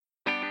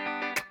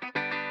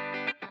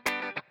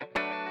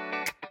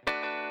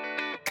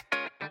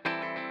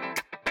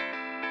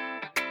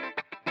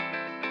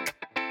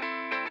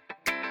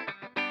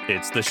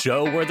It's the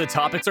show where the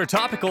topics are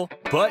topical,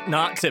 but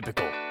not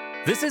typical.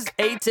 This is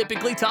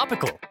Atypically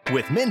Topical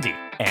with Mindy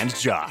and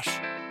Josh.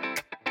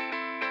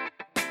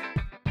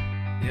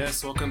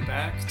 Yes, welcome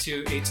back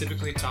to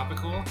Atypically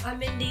Topical. I'm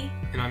Mindy.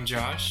 And I'm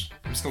Josh.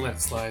 I'm just going to let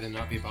it slide and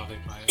not be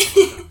bothered by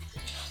it.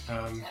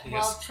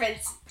 While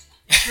Prince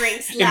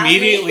drinks loudly.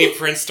 Immediately,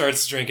 Prince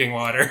starts drinking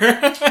water.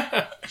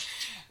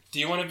 Do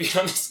you want to be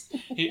honest?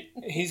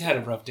 He's had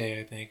a rough day,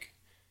 I think.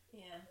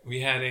 Yeah.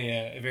 We had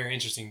a very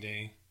interesting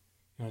day.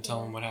 You want to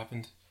tell him what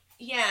happened?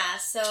 Yeah,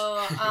 so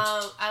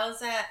I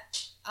was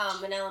at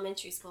an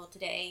elementary school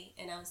today,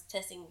 and I was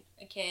testing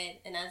a kid,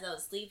 and as I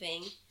was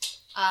leaving,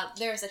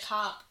 there was a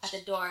cop at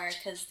the door,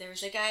 because there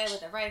was a guy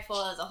with a rifle.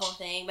 It was a whole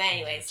thing. But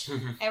anyways,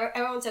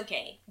 everyone's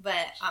okay.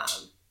 But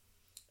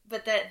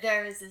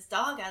there was this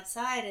dog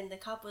outside, and the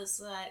cop was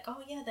like,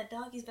 "Oh yeah, that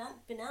dog, he's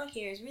been out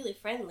here. He's really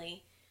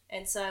friendly."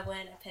 And so I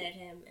went, I petted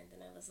him, and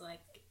then I was like,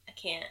 I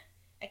can't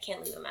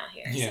leave him out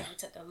here. Yeah. So I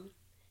took him,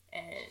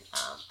 and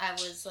I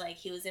was like,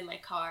 he was in my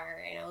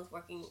car, and I was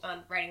working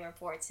on writing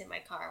reports in my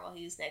car while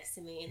he was next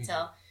to me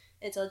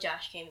until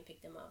Josh came and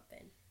picked him up.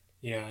 And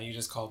yeah, you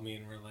just called me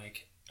and were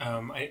like,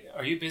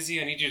 are you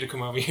busy? I need you to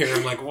come over here.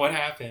 I'm like, what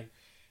happened?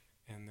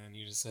 And then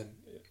you just said,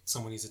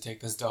 someone needs to take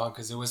this dog,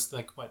 because it was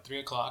like, 3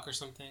 o'clock or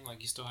something?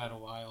 Like, you still had a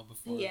while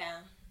before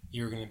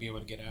you were going to be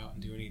able to get out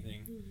and do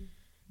anything. Mm-hmm.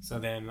 So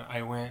then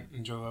I went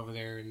and drove over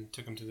there and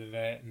took him to the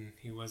vet, and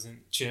he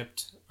wasn't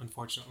chipped,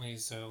 unfortunately,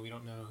 so we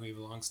don't know who he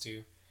belongs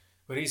to.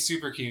 But he's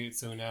super cute,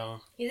 so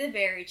now... He's a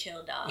very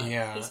chill dog.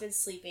 Yeah. He's been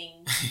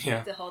sleeping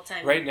the whole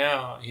time. Right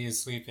now, he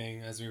is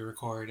sleeping as we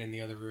record in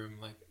the other room,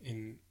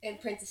 And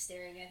Prince is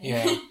staring at him.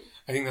 Yeah,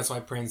 I think that's why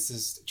Prince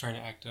is trying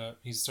to act up.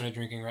 He started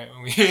drinking right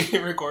when we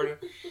recorded.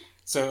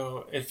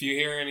 So if you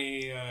hear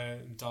any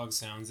dog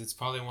sounds, it's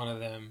probably one of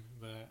them,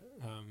 but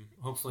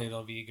hopefully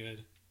they'll be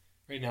good.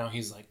 Right now,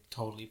 he's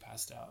totally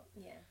passed out.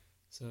 Yeah.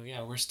 So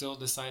yeah, we're still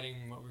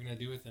deciding what we're going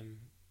to do with him.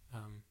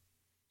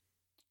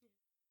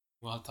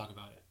 We'll have to talk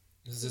about it.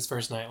 This is his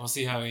first night. We'll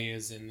see how he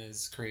is in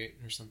his crate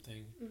or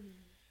something. Mm-hmm.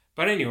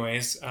 But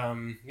anyways,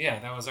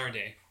 that was our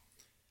day.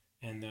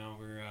 And now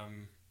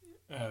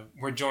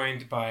we're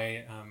joined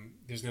by,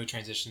 there's no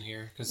transition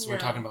here because we're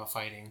talking about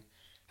fighting.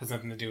 Has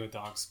nothing to do with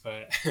dogs,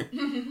 but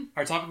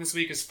our topic this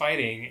week is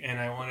fighting, and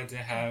I wanted to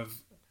have,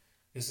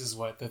 this is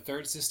the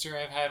third sister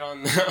I've had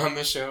on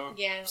the show.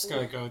 Yeah. Just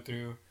going to go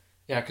through,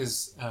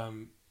 because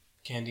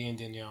Candy and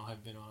Danielle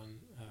have been on.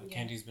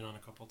 Candy's been on a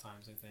couple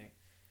times, I think.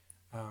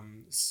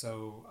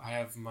 So I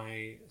have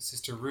my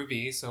sister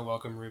Ruby, so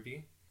welcome,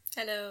 Ruby.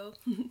 Hello.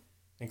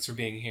 Thanks for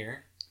being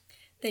here.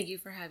 Thank you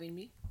for having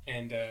me.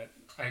 And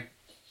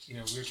we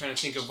were trying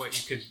to think of what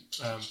you could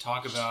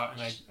talk about,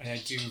 and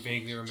I do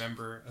vaguely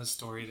remember a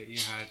story that you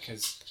had,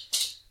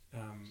 because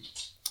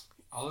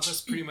all of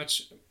us pretty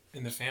much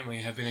in the family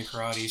have been in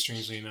karate,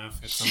 strangely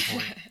enough, at some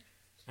point.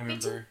 I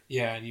remember.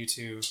 Yeah, and you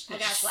too. I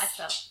got a black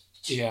belt.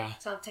 Yeah.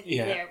 So I'm technically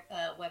their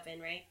weapon,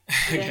 right?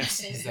 I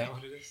guess. Is that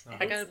what it is?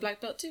 I got a black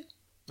belt too.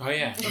 Oh,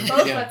 yeah.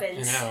 Both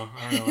weapons. I know.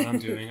 I don't know what I'm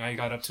doing. I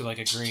got up to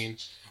a green.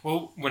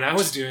 Well, when I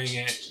was doing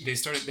it,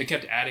 they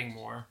kept adding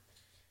more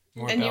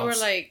and belts. You were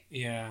 8.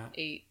 Yeah,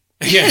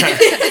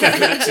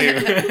 that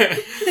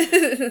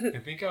too. I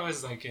think I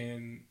was it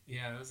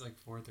was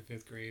 4th or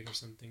 5th grade or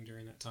something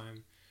during that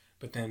time.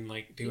 But then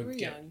they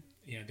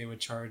would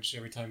charge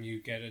every time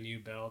you get a new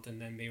belt,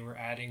 and then they were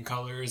adding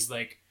colors.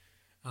 I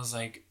was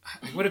like,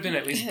 it would have been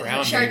at least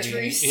brown,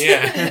 chartreuse. maybe.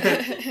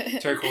 Yeah,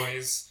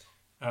 turquoise.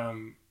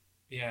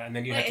 And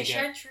then you have to get... Is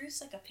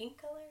chartreuse a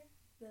pink color?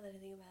 Now that I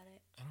think about it.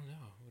 I don't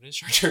know. What is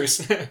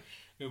chartreuse?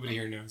 Nobody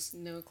here knows.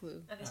 No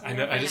clue.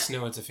 Okay, I just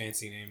know it's a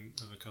fancy name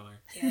of a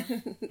color. Yeah.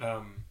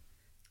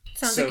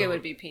 Sounds like it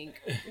would be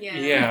pink. Yeah.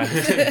 Yeah.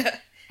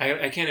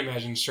 I can't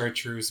imagine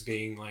chartreuse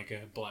being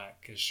a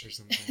blackish or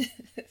something.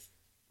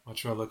 I'll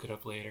try to look it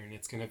up later, and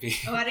it's gonna be...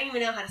 Oh, I don't even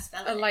know how to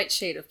spell it. A light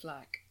shade of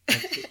black.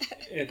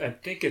 I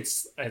think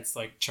it's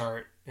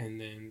chart,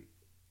 and then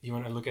you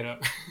want to look it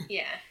up.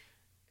 Yeah.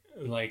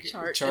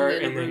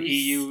 Chart and then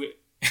EU,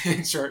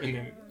 chart and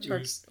then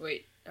Ruse.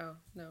 Wait. Oh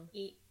no.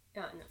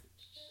 No.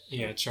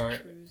 Yeah,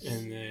 chart Truce.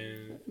 and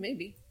then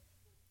maybe.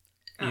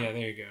 Yeah,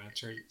 there you go.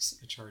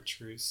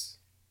 Chartreuse.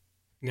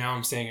 Now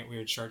I'm saying it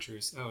weird.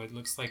 Chartreuse. Oh, it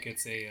looks like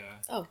it's a.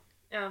 Oh,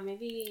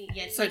 maybe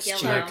it's so it's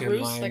yellow.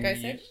 chartreuse, like I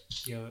said.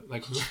 Yellow,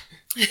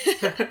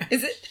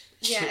 Is it?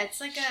 Yeah,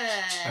 it's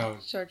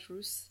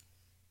chartreuse.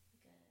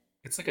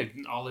 It's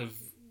an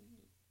olive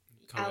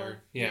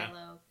color.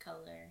 Yellow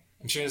color.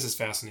 I'm sure this is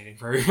fascinating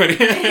for everybody.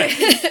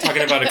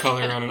 Talking about a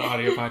color on an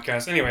audio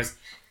podcast. Anyways,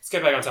 let's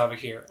get back on topic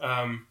here.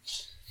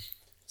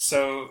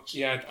 So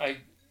yeah, I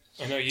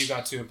know you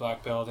got to a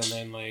black belt, and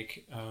then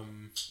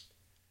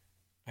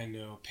I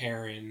know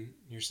Perrin,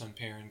 your son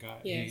Perrin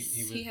got. Yes,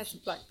 he has a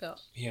black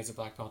belt. He has a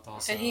black belt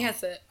also, and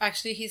he's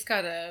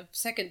got a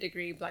 2nd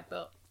degree black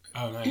belt.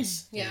 Oh,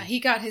 nice. Yeah, he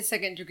got his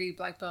 2nd degree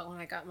black belt when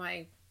I got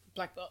my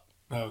black belt.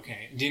 Oh,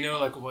 okay. Do you know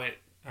what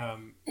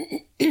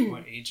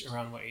age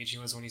he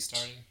was when he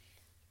started?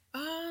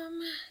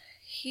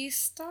 He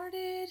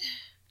started.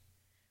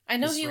 I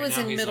know he was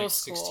in middle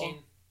school.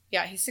 16?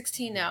 Yeah, he's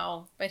 16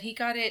 now, but he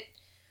got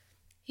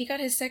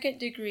his second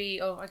degree.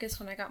 Oh, I guess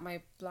when I got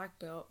my black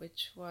belt,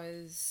 which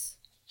was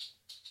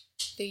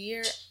the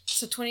year,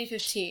 so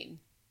 2015.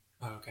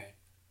 Oh, okay.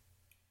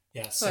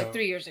 Yeah, So like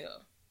 3 years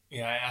ago.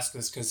 Yeah, I asked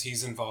this because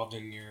he's involved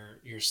in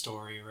your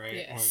story, right?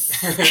 Yes.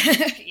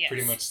 Yes.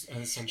 Pretty much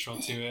central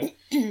to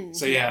it.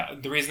 So yeah,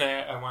 the reason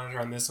I wanted her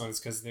on this one is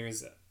because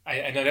there's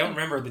I don't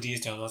remember the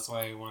details. That's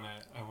why I want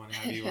to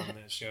have you on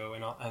the show,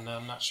 and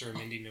I'm not sure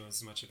Mindy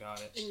knows much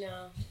about it.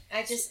 No,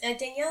 I just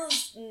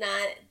Danielle's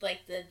not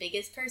like the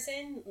biggest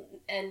person,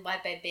 and by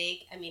big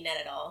I mean not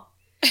at all.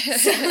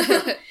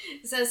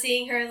 So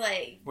seeing her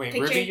like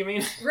Ruby, you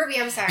mean? Ruby,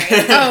 I'm sorry.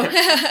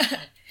 Oh,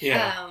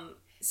 Yeah.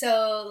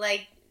 So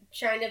like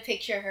trying to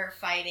picture her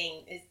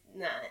fighting is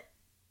not.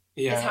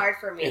 Yeah. It's hard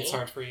for me. It's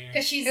hard for you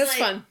because she's it was like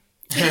fun.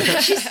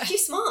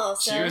 she's small.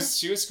 So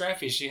she was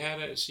scrappy. She had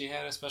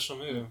a special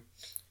move.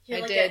 you're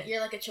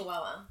like a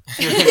chihuahua.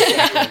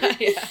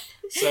 Yeah.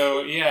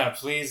 So yeah,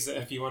 please,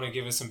 if you want to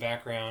give us some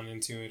background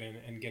into it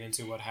and get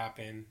into what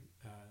happened.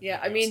 Yeah,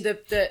 I mean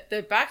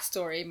the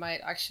backstory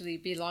might actually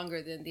be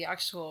longer than the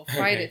actual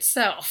fight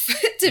itself,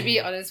 to be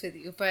honest with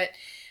you. But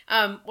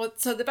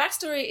so the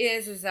backstory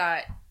is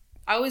that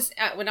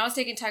when I was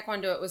taking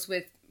Taekwondo, it was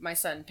with my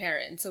son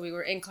Perrin, so we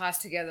were in class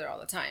together all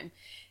the time.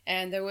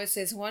 And there was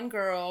this one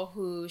girl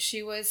who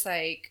she was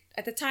like,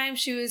 at the time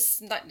she was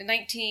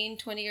 19,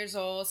 20 years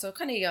old, so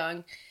kind of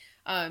young.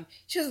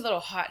 She was a little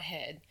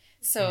hothead.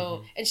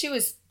 So, and she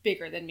was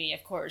bigger than me,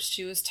 of course.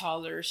 She was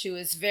taller. She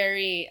was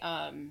very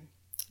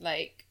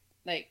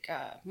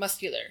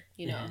muscular,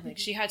 you know, like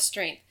she had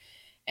strength.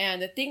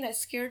 And the thing that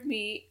scared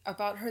me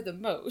about her the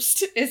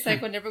most is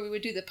like whenever we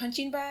would do the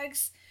punching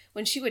bags,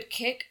 when she would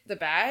kick the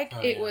bag,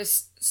 it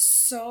was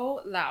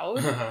so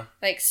loud,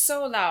 like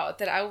so loud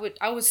that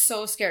I was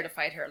so scared to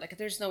fight her. Like,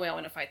 there's no way I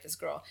want to fight this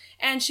girl.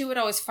 And she would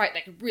always fight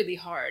like really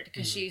hard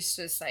because she's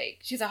just like,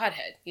 she's a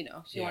hothead, you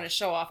know, she wanted to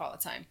show off all the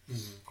time.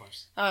 Of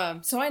course.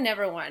 So I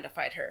never wanted to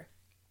fight her.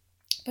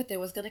 But there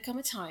was going to come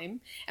a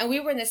time, and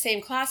we were in the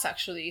same class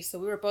actually, so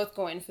we were both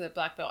going for the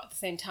black belt at the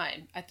same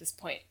time at this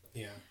point.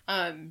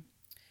 Yeah.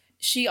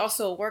 She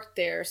also worked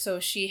there, so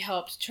she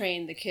helped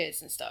train the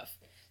kids and stuff.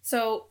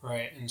 So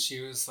right, and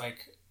she was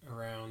like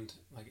around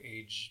like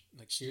age,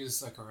 like she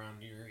was like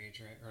around your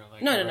age, right? Or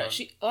like no,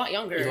 she a lot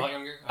younger. You're a lot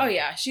younger. Oh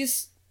yeah,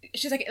 she's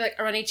like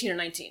around 18 or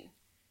 19.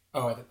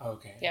 Oh,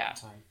 okay. Yeah. At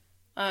the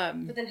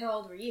time. But then how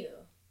old were you?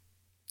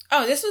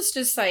 Oh, this was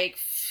just like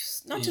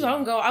not too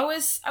long ago. I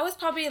was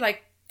probably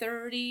like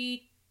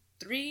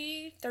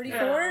 33,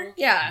 34.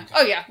 Yeah. Okay.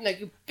 Oh yeah, like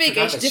big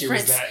age difference. She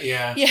was that,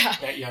 yeah.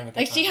 That young at the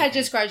like time. she had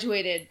just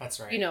graduated. That's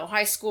right. You know,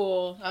 high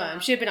school.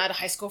 She had been out of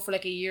high school for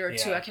like a year or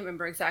two. Yeah. I can't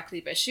remember exactly,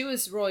 but she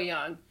was real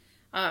young.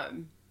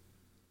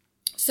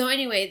 So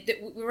anyway,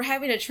 we were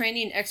having a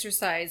training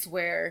exercise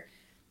where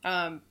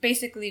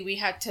basically we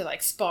had to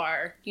like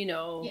spar, you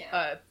know,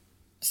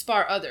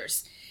 spar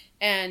others.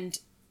 And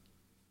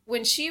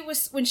when she would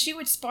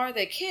spar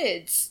the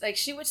kids, like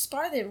she would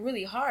spar them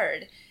really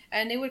hard.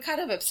 And it would kind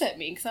of upset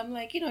me because I'm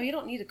like, you know, you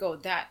don't need to go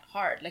that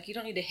hard. Like, you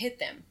don't need to hit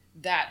them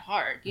that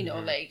hard. You know,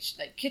 like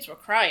kids were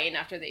crying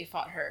after they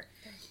fought her.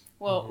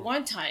 Well,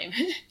 one time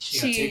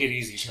take it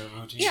easy,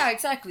 Turbo. Geez. Yeah,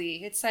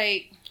 exactly. It's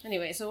like,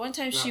 anyway, so one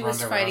time Not she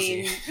was Ronda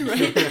fighting. Rousey.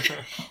 Right?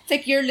 It's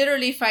like you're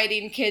literally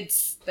fighting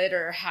kids that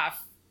are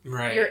half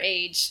your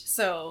age.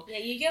 So yeah,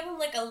 you give them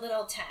like a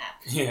little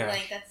tap. Yeah.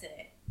 Like, that's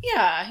it.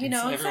 yeah, you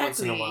know, every once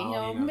in exactly. a while, you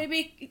know, you know.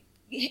 maybe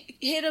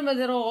hit them a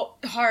little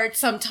hard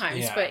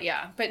sometimes, but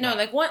no,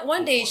 like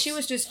one day she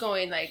was just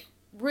going like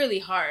really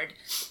hard,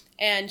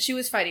 and she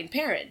was fighting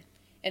Perrin,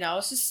 and I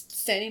was just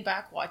standing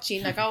back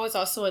watching. Like, I was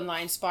also in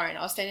line sparring.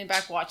 I was standing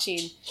back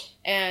watching,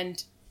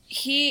 and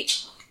he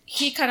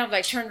kind of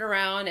like turned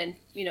around and,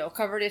 you know,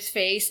 covered his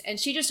face, and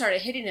she just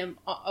started hitting him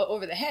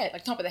over the head,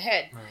 like top of the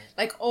head,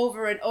 like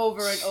over and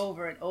over and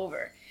over and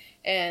over,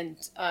 and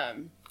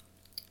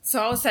so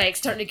I was like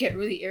starting to get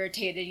really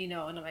irritated, you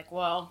know, and I'm like,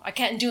 well, I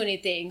can't do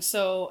anything.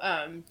 So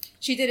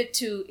she did it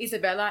to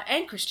Isabella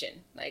and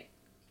Christian, like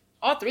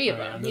all three of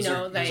them, you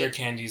know. Those are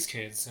Candy's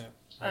kids.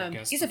 I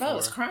guess Isabella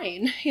was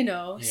crying, you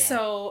know. Yeah.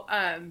 So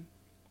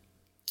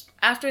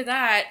after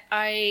that,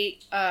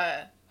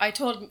 I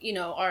told, you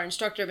know, our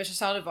instructor, Mr.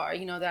 Saldivar,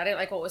 you know, that I didn't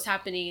like what was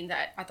happening,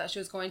 that I thought she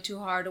was going too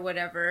hard or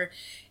whatever.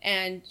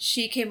 And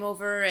she came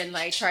over and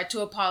like tried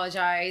to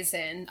apologize,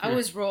 and I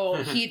was real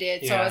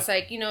heated. So I was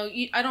like, you know,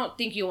 I don't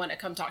think you want to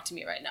come talk to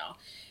me right now.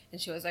 And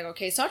she was like,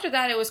 okay. So after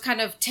that, it was kind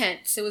of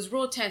tense. It was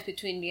real tense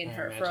between me and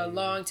her for a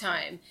long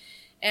time.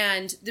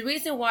 And the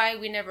reason why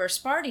we never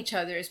sparred each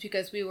other is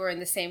because we were in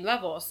the same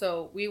level.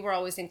 So we were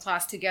always in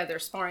class together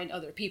sparring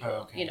other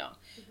people, you know.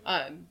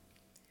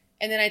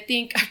 And then I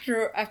think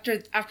after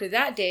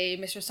that day,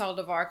 Mr.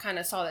 Saldivar kind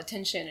of saw the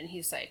tension, and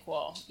he's like,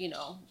 well, you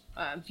know,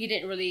 he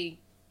didn't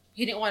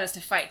want us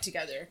to fight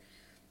together.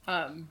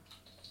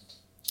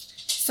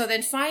 So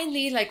then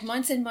finally, like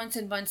months and months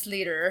and months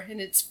later,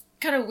 and it's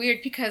kind of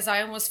weird because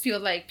I almost feel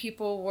like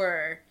people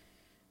were,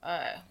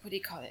 what do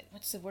you call it?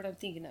 What's the word I'm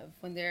thinking of?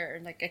 When they're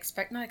like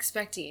not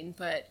expecting,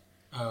 but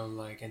Oh,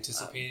 like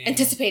anticipating?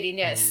 Anticipating,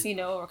 yes. You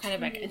know, or kind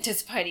of like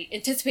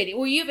anticipating.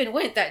 Well, you even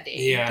went that day.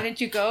 Yeah.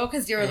 Didn't you go?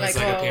 Because you were It was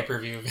like, a oh.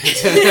 pay-per-view event.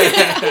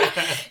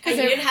 Because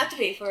you didn't have to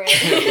pay for it.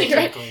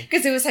 Exactly.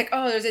 Because it was like,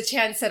 oh, there's a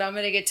chance that I'm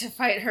going to get to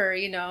fight her,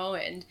 you know,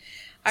 and...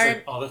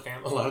 Like a lot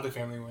of the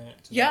family went.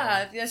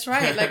 Yeah, that's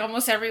right. Like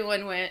almost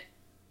everyone went.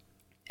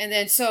 And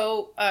then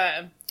so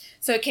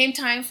it came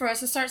time for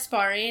us to start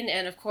sparring.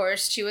 And of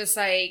course she was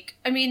like,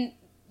 I mean,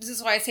 this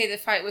is why I say the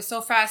fight was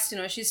so fast. You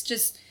know, she's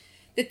just,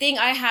 the thing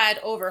I had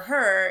over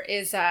her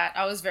is that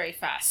I was very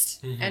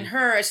fast. Mm-hmm. And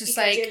her, it's just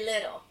because like... you're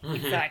little.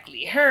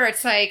 Exactly. Her,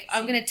 it's like,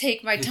 I'm going to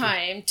take my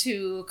time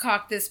to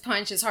cock this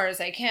punch as hard as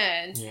I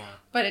can. Yeah.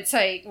 But it's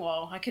like,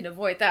 well, I can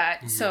avoid that.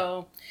 Mm-hmm.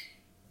 So,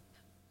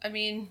 I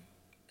mean...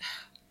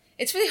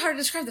 It's really hard to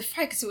describe the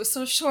fight because it was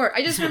so short.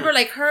 I just remember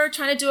like her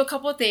trying to do a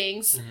couple of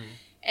things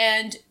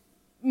and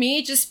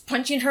me just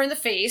punching her in the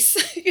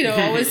face. You know,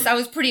 I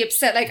was pretty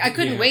upset. Like I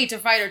couldn't wait to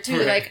fight her too.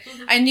 Right. Like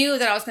I knew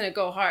that I was going to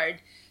go hard.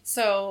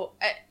 So,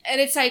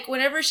 and it's like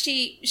whenever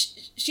she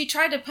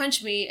tried to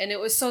punch me and it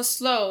was so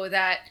slow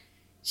that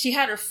she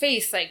had her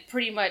face like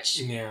pretty much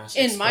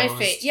in my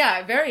face.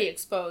 Yeah, very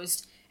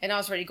exposed. And I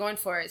was already going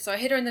for it. So I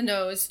hit her in the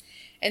nose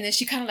and then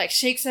she kind of like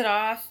shakes it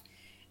off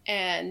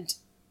and...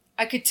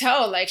 I could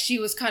tell, like, she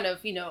was kind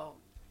of, you know,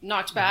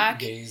 knocked back.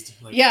 Dazed.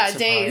 Like, yeah,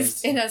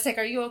 dazed. And I was like,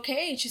 are you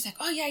okay? And she's like,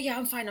 oh, yeah,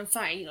 I'm fine.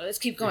 You know, let's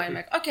keep going. I'm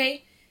like,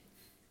 okay.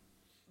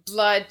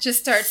 Blood just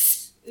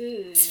starts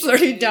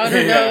splurting down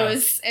her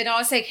nose. And I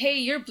was like, hey,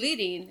 you're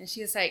bleeding. And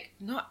she was like,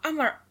 no, I'm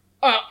all right.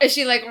 Oh, and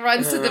she, like,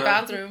 runs to the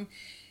bathroom.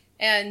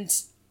 And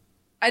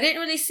I didn't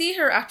really see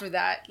her after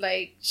that.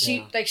 Like,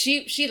 she I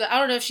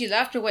don't know if she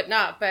left or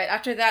whatnot. But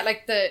after that,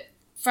 like, the...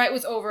 fight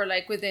was over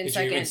like within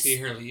seconds. Did you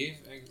even see her leave?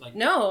 Like,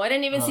 no, I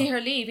didn't even see her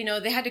leave. You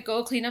know, they had to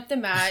go clean up the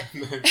mat.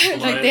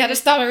 Like they had to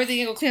stop everything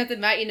and go clean up the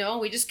mat. You know,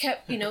 we just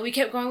kept, we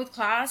kept going with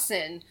class.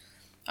 And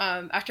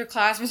after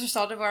class, Mr.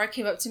 Saldivar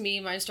came up to me,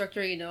 my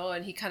instructor, you know,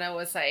 and he kind of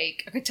was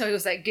like, I could tell he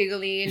was like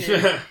giggling.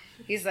 And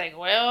he's like,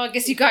 well, I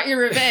guess you got your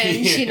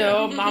revenge, you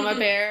know, Mama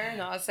Bear.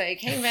 And I was like,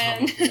 hey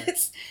man,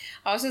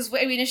 I was just,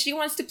 I mean, if she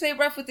wants to play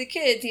rough with the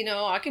kids, you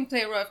know, I can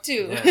play rough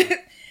too.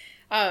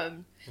 Yeah.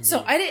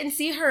 So I didn't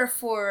see her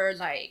for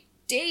like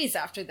days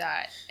after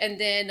that. And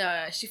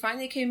then she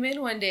finally came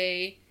in one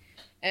day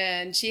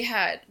and she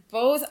had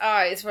both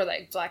eyes were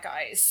like black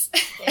eyes.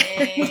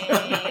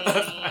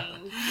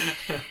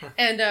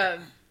 And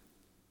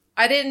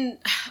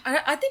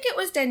I think it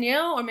was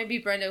Danielle or maybe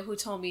Brenda who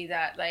told me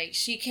that like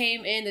she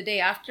came in the day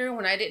after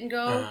when I didn't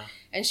go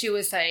and she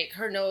was like,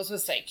 her nose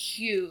was like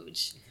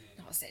huge.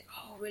 And I was like,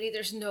 oh, really?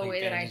 There's no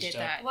way that I did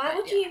that. Why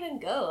would you even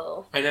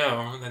go? I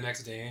know, the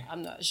next day.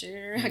 I'm not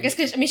sure. I guess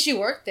because, I mean, she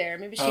worked there.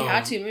 Maybe she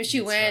had to. Maybe she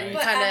went and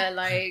kind of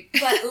like...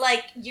 But,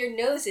 like, your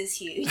nose is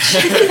huge.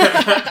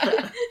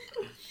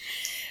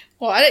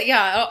 Well,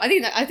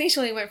 I think she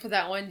only went for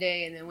that one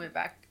day and then went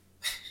back.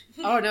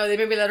 Oh, no, they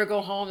maybe let her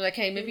go home. Like,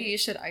 hey, maybe you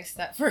should ice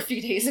that for a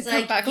few days and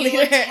come back later. You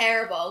look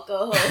terrible.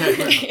 Go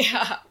home.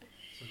 Yeah.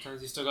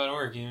 Sometimes you still gotta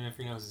work, even if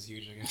your nose is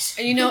huge, I guess.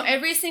 And you know,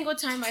 every single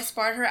time I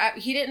sparred her,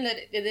 he didn't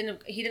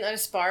let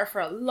us spar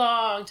for a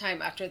long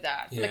time after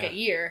that, for like a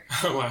year.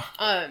 Oh,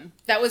 wow.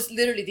 That was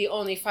literally the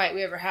only fight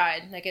we ever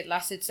had. Like it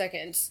lasted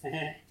seconds.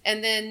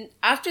 And then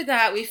after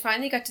that, we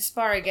finally got to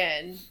spar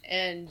again.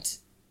 And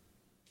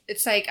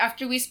it's like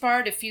after we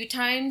sparred a few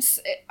times,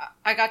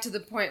 I got to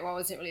the point where I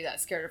wasn't really that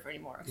scared of her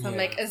anymore. So I'm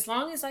like, as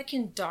long as I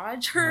can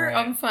dodge her,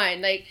 I'm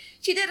fine. Like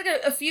she did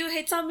a few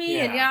hits on me,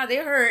 and they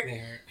hurt.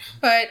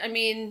 But I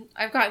mean,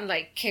 I've gotten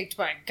like kicked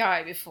by a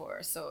guy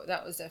before, so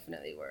that was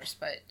definitely worse.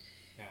 But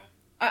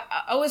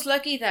I was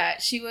lucky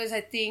that she was,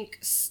 I think,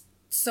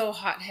 so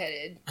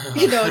hot-headed,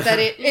 you know, that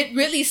it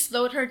really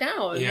slowed her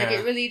down. Like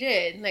it really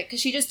did. Like,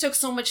 because she just took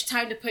so much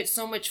time to put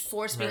so much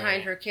force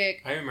behind her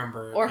kick. I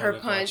remember or her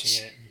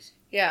punch.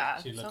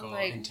 Yeah, she'd look so all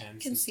like,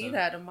 intense. Can see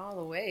that a mile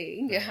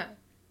away. Yeah.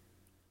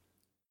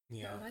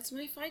 Yeah. Well, that's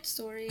my fight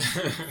story.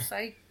 It's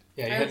like,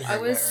 you hadn't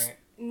heard that,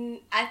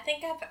 right? I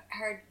think I've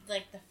heard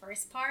like the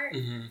first part,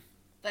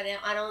 but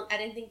I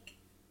didn't think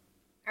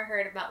I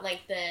heard about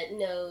like the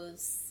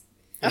nose.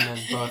 And then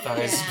both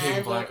eyes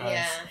being black eyes.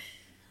 Yeah.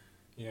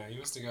 Yeah, you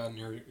must have gotten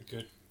her a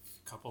good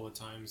couple of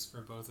times for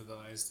both of the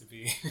eyes to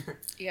be.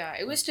 Yeah,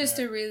 it was just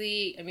a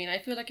really, I mean, I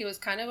feel like it was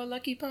kind of a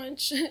lucky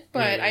punch,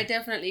 but I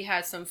definitely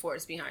had some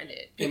force behind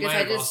it. It might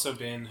have also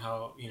been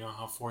how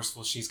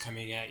forceful she's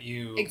coming at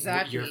you.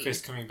 Exactly. Your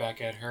fist coming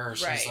back at her.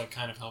 She's like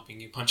kind of helping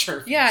you punch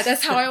her face. Yeah,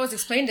 that's how I always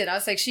explained it. I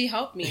was like, she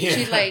helped me.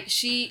 Yeah.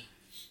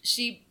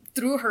 She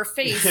threw her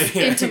face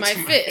into my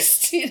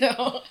fist, you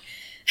know.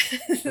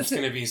 That's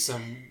gonna be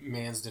some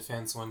man's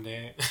defense one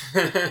day.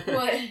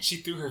 What? She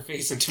threw her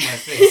face into my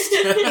fist.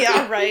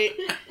 Yeah, right.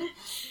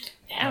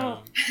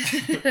 Wow.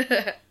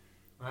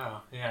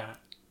 Yeah.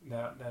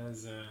 That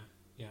is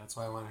that's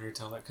why I wanted her to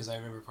tell that, because I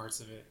remember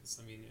parts of it.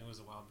 I mean, it was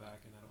a while back,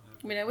 and I don't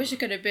have. I mean, I wish it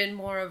could have been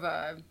more of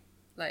a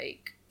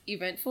like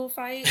eventful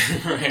fight,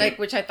 like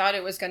which I thought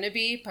it was gonna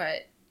be,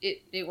 but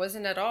it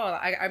wasn't at all.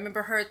 I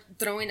remember her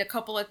throwing a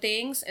couple of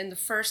things, and the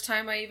first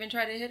time I even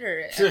tried to hit her,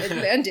 it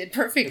landed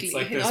perfectly. It's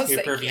like and I those was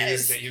pay-per-views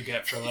yes. that you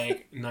get for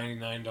like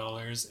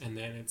 $99, and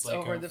then it's like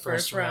over a the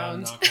first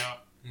round round.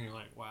 knockout, and you're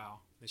like, wow,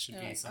 there should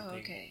You're be like, oh, something,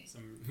 okay.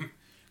 some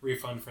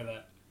refund for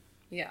that.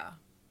 Yeah.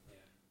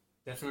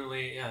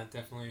 Definitely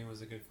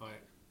was a good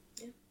fight.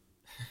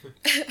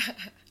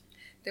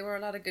 There were a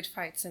lot of good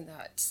fights in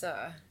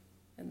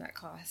that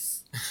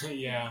class.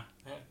 Yeah,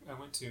 I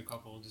went to a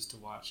couple just to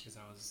watch because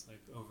I was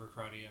like over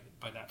karate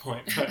by that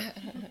point, but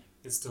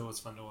it still was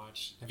fun to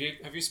watch. Have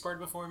you sparred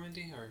before,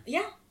 Mindy, or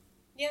Yeah.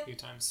 a few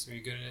times? Were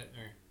you good at it,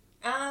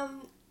 or?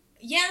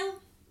 Yeah.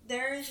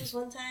 There was this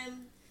one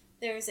time,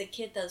 there was a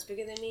kid that was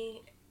bigger than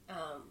me,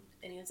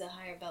 and he was a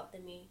higher belt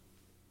than me.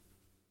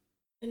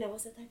 No,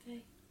 was it that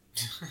guy?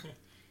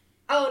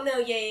 Oh, no,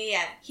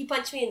 yeah. He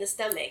punched me in the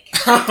stomach.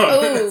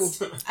 Oh,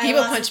 I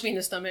People lost- punched me in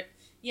the stomach.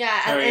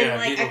 Yeah, Oh and yeah,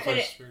 like people I couldn't,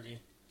 push Ruby.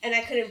 and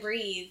I couldn't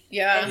breathe.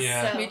 Yeah, And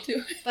Yeah. so- me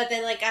too. But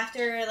then, like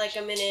after like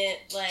a minute,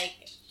 like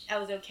I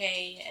was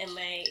okay, and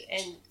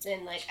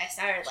then like I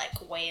started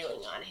like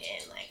wailing on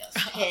him, like I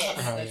was pissed,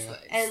 Oh, That's yeah. nice.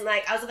 and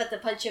like I was about to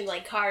punch him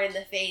like hard in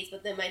the face,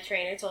 but then my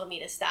trainer told me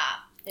to stop,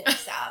 and I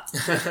stopped.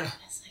 I was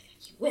like,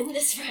 "You win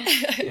this round."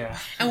 Yeah.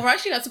 And we're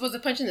actually not supposed to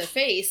punch in the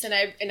face, and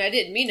I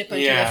didn't mean to punch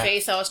Yeah, in the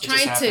face. I was it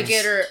trying just to happens.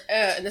 get her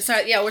in the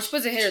side. Yeah, we're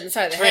supposed to hit her in the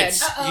side of the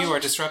Prince, head. Uh-oh. you are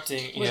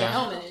disrupting. Where the Yeah.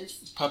 helmet is.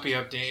 Puppy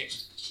update.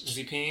 Is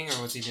he peeing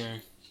or what's he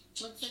doing?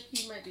 Looks like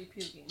he might be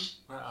puking.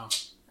 Uh-oh.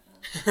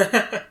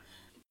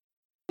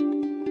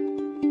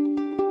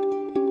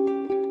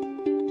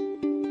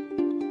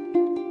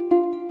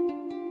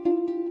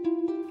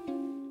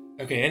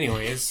 Okay,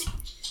 anyways.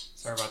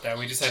 Sorry about that.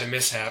 We just had a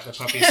mishap. The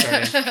puppy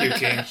started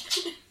puking.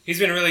 He's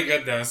been really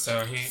good, though,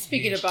 so he...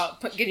 Speaking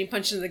about getting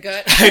punched in the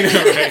gut. I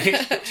know,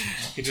 right?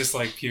 He just,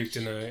 like, puked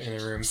in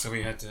a room, so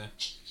we had to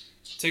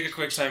take a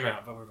quick time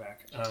out, but we're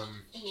back. And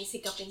he's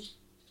hiccuping.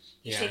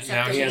 Yeah, takes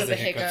now up he the has the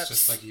hiccups. hiccups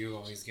just like you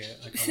always get,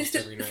 like almost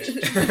every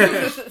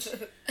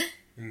night.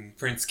 And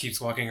Prince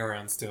keeps walking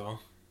around still,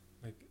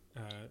 like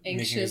making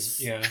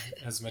Anxious.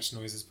 as much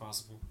noise as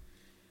possible.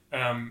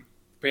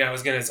 But yeah, I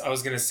was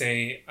gonna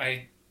say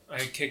I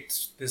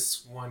kicked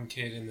this one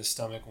kid in the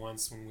stomach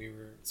once when we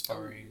were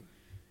sparring,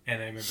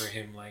 and I remember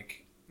him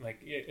like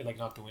it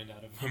knocked the wind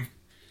out of him.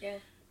 Yeah,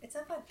 it's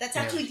not fun. That's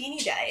how Houdini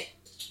died.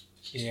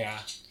 Yeah.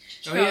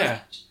 Oh No. yeah.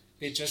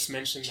 They just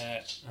mentioned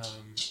that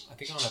I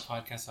think on a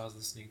podcast I was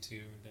listening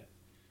to that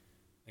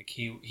like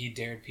he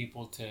dared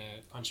people to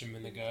punch him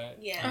in the gut.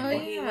 Yeah, Oh,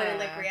 and he wouldn't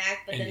like yeah.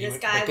 react, but And then he this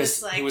would- guy like,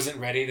 was like, he wasn't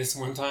ready this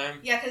one time.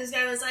 yeah, because this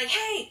guy was like,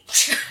 hey.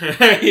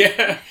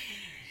 Yeah.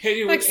 Hey,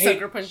 dude, Like hey,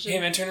 sucker punching. hey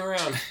man, turn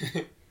around.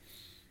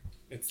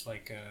 It's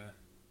like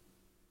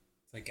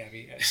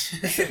Gabby.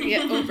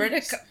 Yeah, well,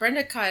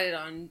 Brenda caught it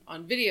on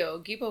video.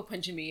 Gibo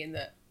punching me in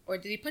the... Or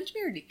did he punch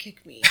me or did he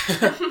kick me?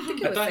 I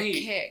think it was a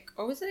kick.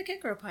 Or was it a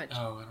kick or a punch? Oh,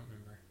 I don't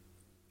remember.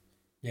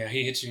 Yeah,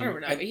 he hit you. I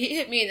don't know. He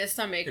hit me in the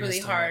stomach In the really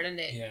stomach, hard, and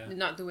it yeah. did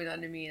not do it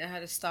under me. And I had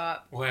to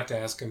stop. We'll have to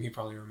ask him. He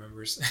probably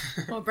remembers.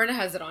 Well, Brenda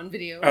has it on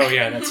video. Oh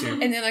yeah, that too.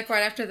 And then, like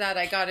right after that,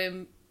 I got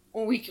him.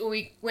 When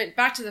we went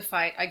back to the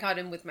fight, I got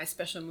him with my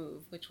special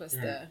move, which was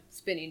the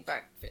spinning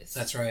back fist.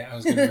 That's right. I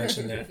was going to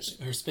mention that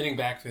her spinning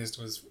back fist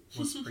was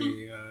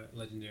pretty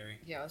legendary.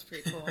 Yeah, it was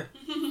pretty cool.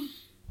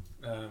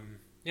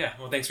 Yeah.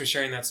 Well, thanks for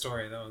sharing that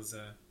story. That was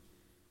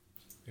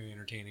very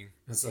entertaining.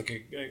 It's like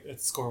a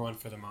score one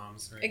for the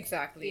moms, right?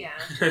 Exactly. Yeah,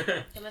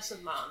 don't mess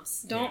with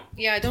moms.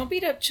 Don't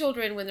beat up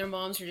children when their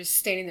moms are just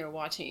standing there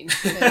watching.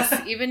 Because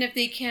even if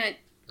they can't,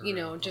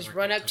 just Overcook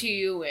run up to something.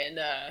 you and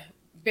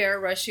bear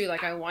rush you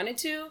like I wanted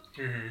to,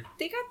 Mm-hmm.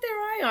 they got their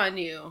eye on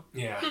you.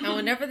 Yeah. And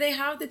whenever they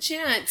have the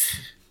chance,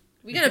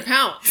 we gonna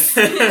pounce.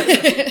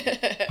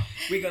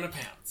 We gonna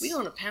pounce. We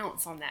gonna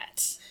pounce on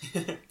that.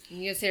 And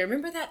you gonna say,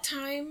 remember that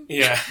time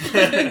Yeah.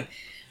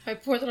 my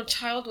poor little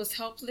child was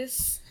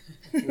helpless?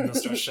 And they'll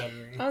start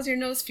shuddering. How's your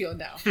nose feel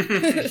now? All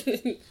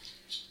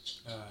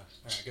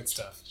right, good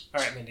stuff.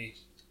 All right, Mindy,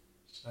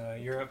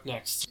 you're up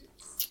next.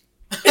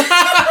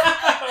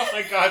 Oh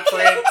my God,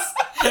 Prince!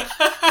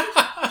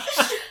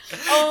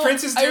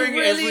 Prince is doing I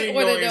really every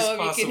want to noise know if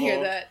possible. you can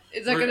hear that.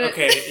 Is that gonna?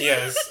 Okay,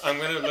 yes, I'm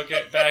gonna look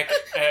back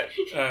at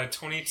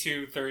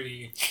 22:30.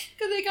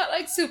 Because they got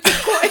like super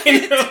I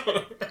quiet.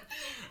 know.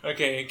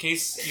 Okay, in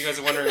case you guys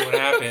are wondering what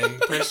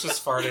happened, Prince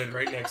just farted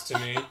right next to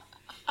me,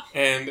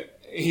 and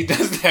he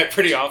does that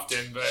pretty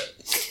often.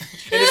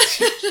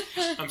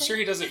 I'm sure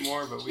he does it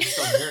more, but we just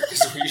don't hear it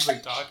because we're usually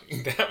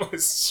talking. That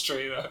was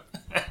straight up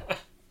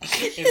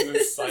in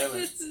the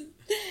silence.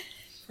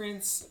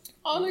 Prince,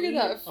 Oh, look at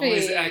that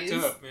always face. act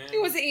up, man.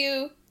 It wasn't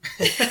you.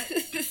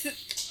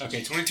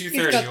 Okay, 22:30.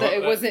 He's got the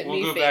it wasn't we'll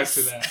me go back face.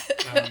 to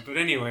that. But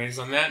anyways,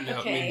 on that note,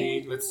 Okay.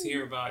 Mindy, let's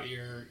hear about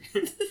your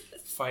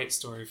fight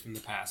story from the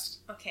past.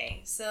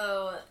 Okay,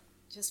 so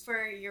just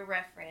for your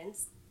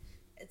reference,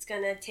 it's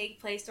gonna take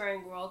place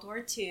during World War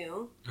II.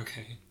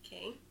 Okay.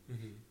 Okay,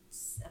 Mm-hmm.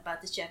 it's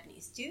about this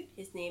Japanese dude.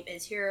 His name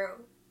is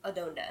Hiro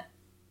Onoda.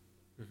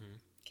 Mm-hmm.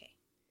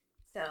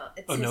 So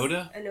it's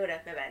Onoda?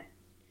 Onoda, my bad.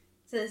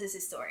 So this is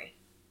his story.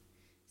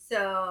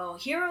 So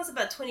Hiro was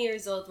about 20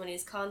 years old when he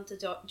was called to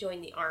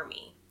join the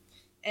army.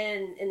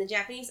 And in the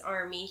Japanese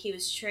army, he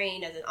was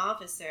trained as an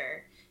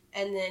officer,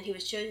 and then he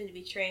was chosen to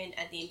be trained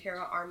at the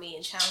Imperial Army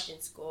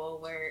Intelligence School,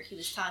 where he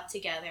was taught to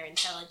gather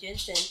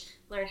intelligence and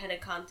learn how to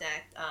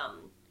conduct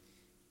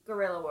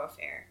guerrilla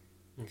warfare.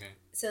 Okay.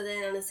 So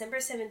then on December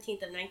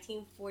 17th of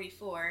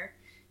 1944,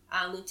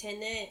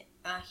 Lieutenant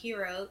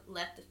Hiro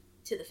left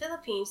to the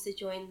Philippines to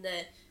join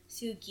the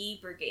Sugi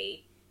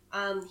Brigade.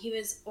 He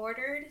was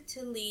ordered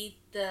to lead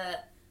the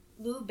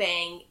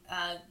Lubang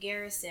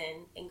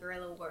garrison in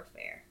guerrilla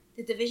warfare.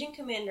 The division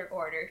commander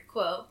ordered,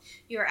 quote,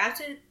 "You are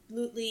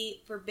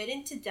absolutely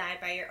forbidden to die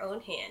by your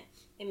own hand.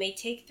 It may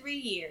take 3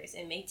 years,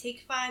 it may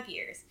take 5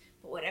 years,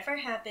 but whatever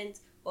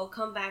happens, we'll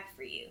come back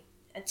for you.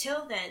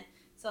 Until then,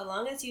 so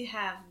long as you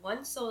have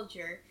one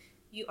soldier,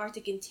 you are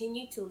to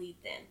continue to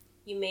lead them.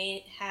 You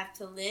may have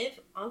to live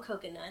on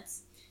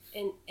coconuts,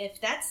 and if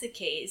that's the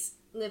case,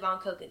 live on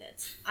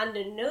coconuts.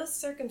 Under no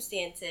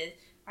circumstances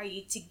are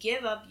you to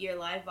give up your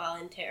life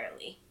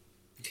voluntarily."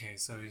 Okay,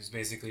 so he's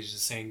basically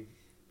just saying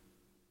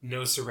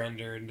no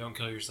surrender and don't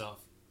kill yourself,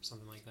 or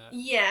something like that.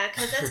 Yeah,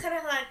 because that's kind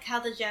of like how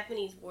the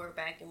Japanese were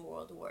back in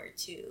World War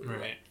II.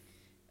 Right.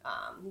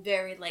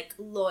 Very, like,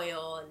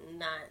 loyal and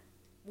not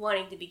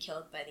wanting to be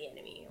killed by the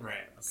enemy.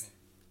 Right, okay.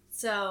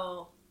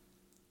 So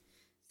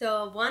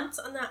once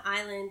on the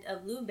island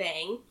of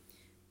Lubang,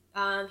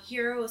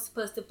 Hiro was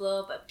supposed to blow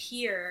up a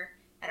pier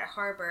at a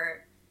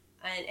harbor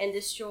and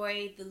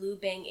destroy the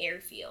Lubang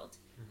airfield.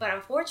 But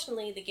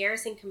unfortunately, the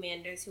garrison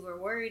commanders, who were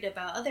worried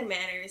about other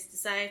matters,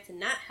 decided to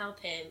not help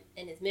him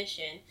in his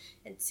mission,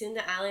 and soon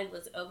the island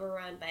was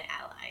overrun by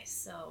allies.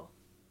 So,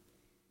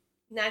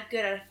 not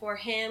good for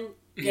him,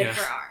 good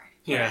for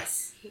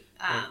us.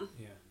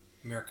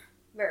 America.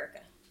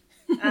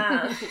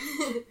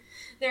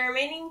 The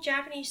remaining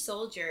Japanese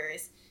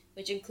soldiers,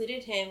 which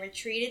included him,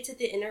 retreated to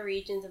the inner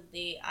regions of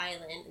the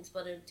island and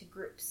split into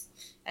groups.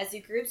 As the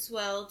groups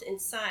swelled in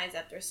size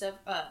after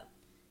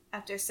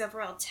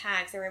several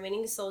attacks, the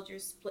remaining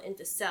soldiers split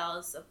into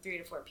cells of 3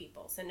 to 4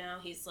 people. So now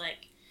he's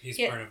like... He's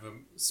part of a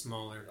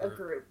smaller group. A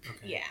group,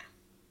 okay. Yeah.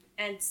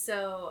 And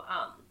so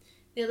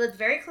they lived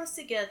very close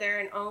together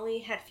and only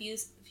had few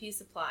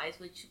supplies,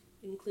 which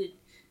include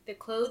the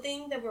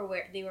clothing that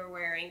they were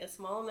wearing, a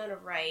small amount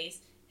of rice,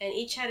 and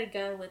each had a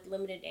gun with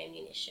limited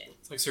ammunition.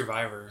 It's like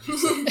Survivor,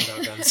 except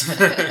without guns.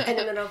 In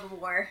the middle of a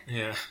war.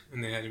 Yeah,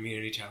 and they had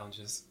immunity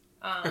challenges.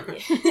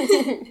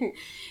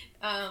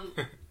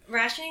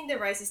 Rationing the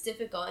rice is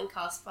difficult and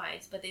caused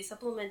fights, but they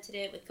supplemented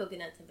it with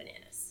coconuts and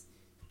bananas.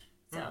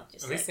 So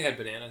At least they had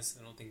bananas.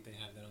 I don't think they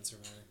have that on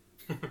Survivor.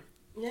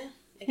 No,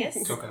 I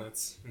guess.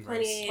 Coconuts and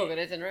rice.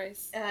 Coconuts and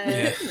rice.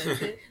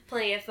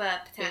 Plenty of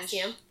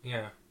potassium.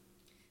 Yeah.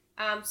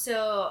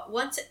 So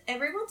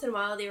every once in a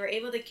while, they were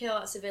able to kill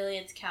a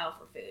civilian's cow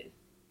for food.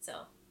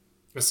 So.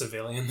 A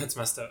civilian? That's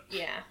messed up.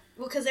 Yeah.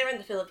 Well, because they were in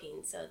the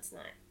Philippines, so it's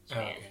not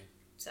Japan.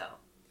 Oh,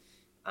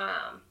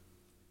 okay.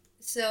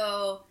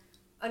 So,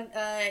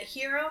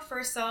 Hiro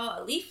first saw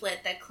a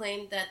leaflet that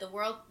claimed that the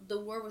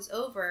war was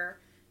over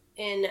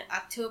in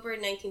October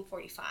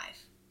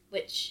 1945,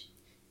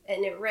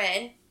 and it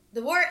read,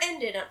 "The war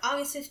ended on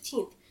August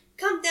 15th.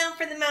 Come down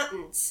from the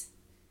mountains."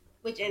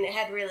 And it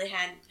had really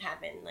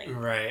happened. Like,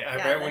 right.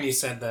 Right when you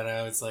said that,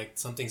 I was like,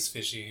 something's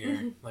fishy here.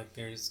 Mm-hmm. Like,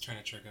 they're just trying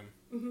to trick him.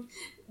 Mm-hmm.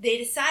 They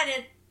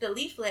decided the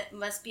leaflet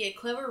must be a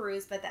clever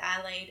ruse by the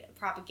Allied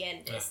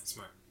propagandists.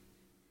 Smart.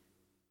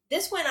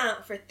 This went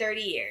on for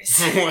 30 years.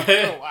 What?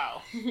 Oh,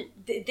 wow.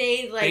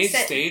 They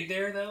stayed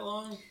there that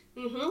long?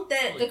 Mm-hmm.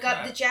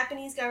 The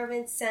Japanese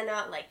government sent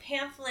out, like,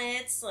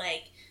 pamphlets.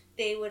 Like,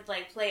 they would,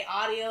 like, play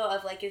audio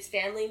of, like, his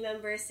family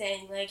members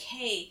saying, like,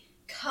 "Hey,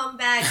 come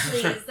back,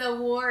 please. The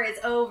war is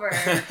over."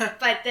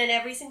 But then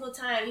every single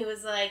time he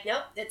was like,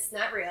 "Nope, it's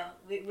not real.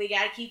 We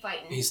got to keep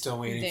fighting." He's still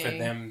waiting for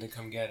them to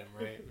come get him,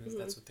 right? Mm-hmm.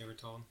 That's what they were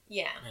told.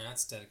 Yeah. Man,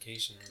 that's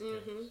dedication right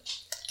mm-hmm.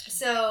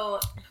 So,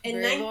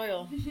 very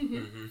loyal.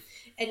 Mm-hmm.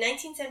 In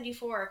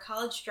 1974, a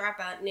college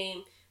dropout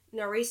named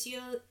Norio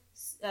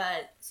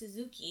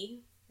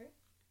Suzuki,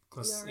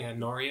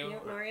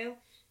 Norio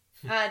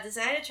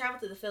decided to travel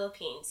to the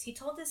Philippines. He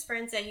told his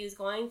friends that he was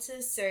going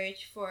to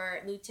search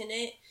for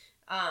Lieutenant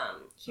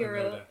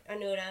Hiro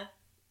Onoda,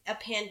 a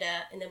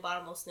panda, in the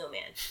bottomless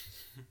snowman.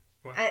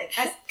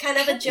 As kind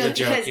of a joke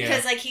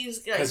because like he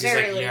was like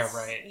very loose. Yeah,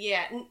 right.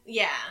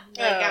 Yeah.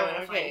 Like I want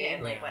to find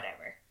him, like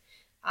whatever.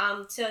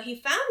 So he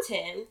found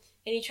him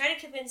and he tried to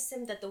convince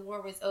him that the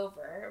war was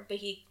over, but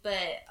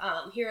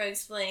Hiro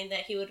explained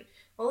that he would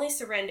only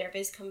surrender if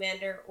his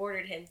commander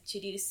ordered him to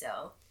do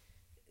so.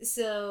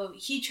 So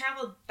he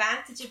traveled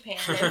back to Japan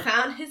and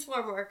found his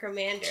former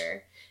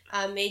commander,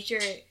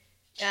 Major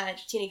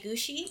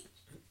Taniguchi.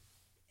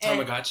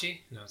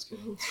 Tamagotchi? No, it's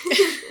kidding.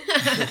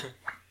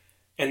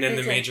 And then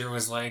the major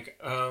was like,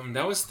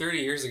 that was 30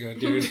 years ago,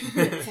 dude.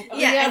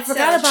 I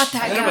forgot about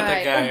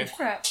that guy. Oh,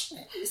 crap.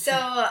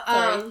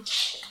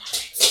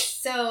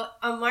 So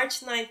on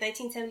March 9th,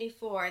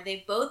 1974,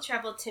 they both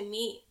traveled to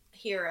meet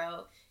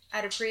Hiro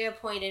at a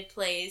pre-appointed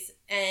place,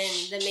 and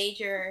the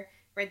major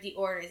read the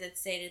orders that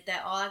stated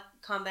that all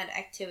combat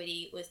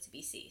activity was to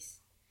be ceased.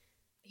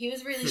 He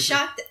was really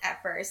shocked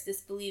at first,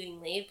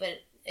 disbelievingly,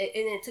 but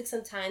it took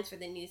some time for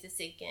the news to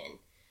sink in.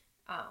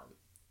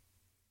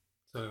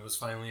 So it was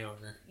finally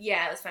over.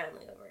 Yeah, it was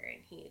finally over,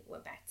 and he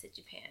went back to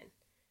Japan.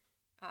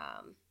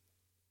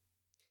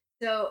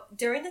 So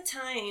during the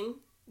time,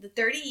 the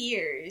 30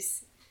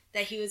 years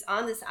that he was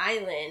on this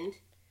island,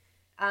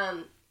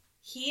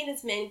 he and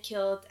his men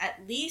killed at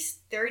least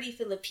 30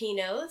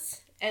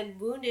 Filipinos and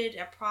wounded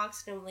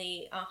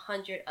approximately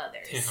 100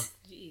 others.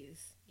 Yeah. Jeez.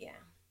 Yeah.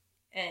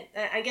 And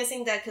I'm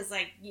guessing that because,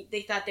 like,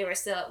 they thought they were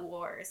still at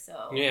war,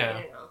 so, Yeah.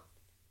 I don't know.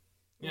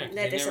 Yeah, 'cause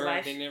That they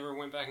survived. they never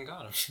went back and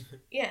got him.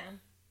 Yeah.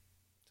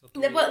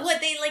 Till 3 But years.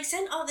 what, they, like,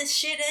 sent all this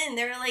shit in.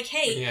 They were like,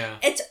 hey, Yeah.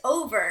 it's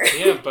over.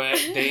 Yeah, but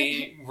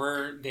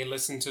they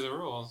listened to the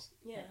rules.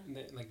 Yeah.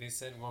 They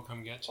said, we'll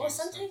come get you. Well,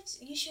 so. sometimes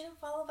you shouldn't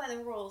follow by the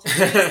rules.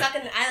 You're stuck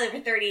in the island for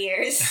 30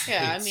 years.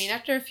 Yeah, I mean,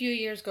 after a few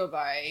years go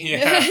by, Yeah.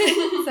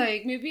 it's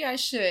like, maybe I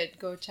should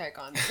go check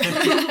on them.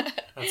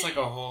 That's like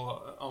a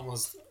whole,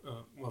 almost,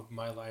 of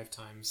my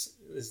lifetimes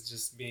is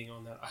just being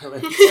on that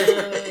island.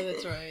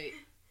 That's right.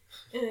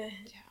 Yeah,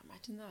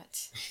 imagine that.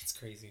 It's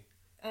crazy.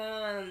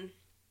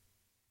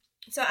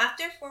 So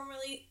after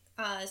formally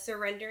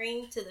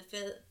surrendering to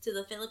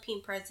the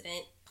Philippine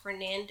president,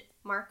 Ferdinand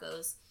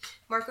Marcos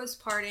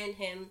pardoned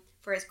him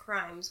for his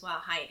crimes while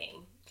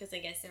hiding. Because I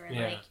guess they were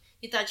like,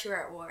 you thought you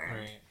were at war.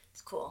 Right.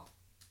 It's cool.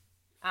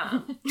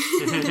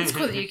 It's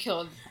cool that you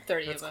killed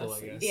 30 That's of cool,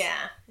 us. I guess. Yeah,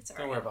 it's Don't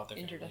alright. worry about their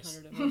Injured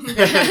families. 100 of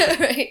us.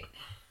 Right.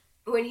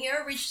 When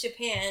Hiro reached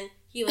Japan,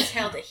 he was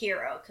hailed a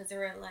hero because they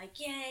were like,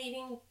 "Yeah, you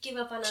didn't give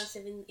up on us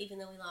even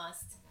though we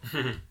lost,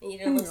 and you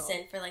didn't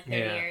listen for like 30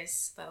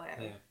 years, but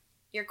whatever. Yeah.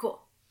 You're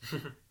cool."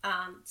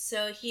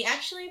 So he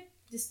actually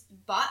just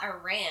bought a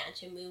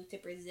ranch and moved to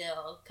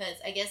Brazil because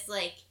I guess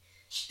like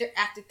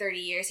after 30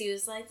 years, he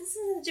was like, "This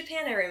isn't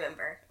Japan I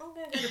remember. I'm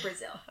gonna go to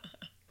Brazil."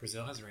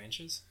 Brazil has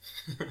ranches?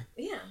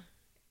 Yeah.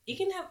 You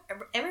can have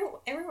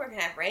everywhere can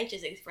have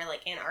ranches except for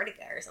like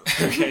Antarctica or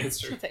something. Okay, it's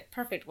true. It's like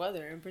perfect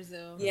weather in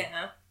Brazil.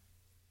 Yeah.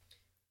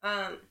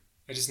 I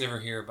just never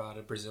hear about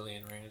a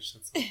Brazilian ranch.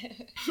 That's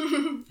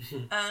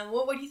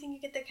Well, where do you think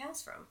you get the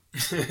cows from?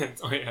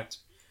 oh yeah.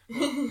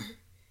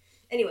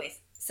 Anyways,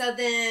 so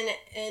then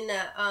in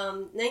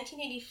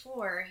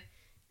 1984,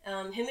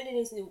 him and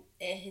his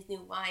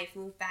new wife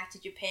moved back to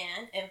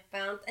Japan and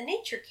found a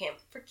nature camp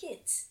for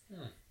kids.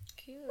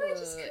 Cute. Which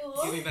is cool.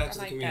 Giving back I to the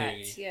like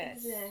community. that.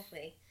 Yes.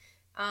 Exactly.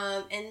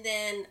 And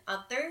then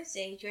on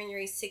Thursday,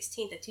 January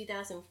 16th of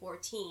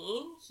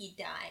 2014, he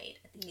died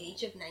at the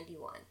age of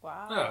 91.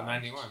 Wow. Oh,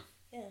 91.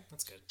 Yeah.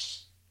 That's good.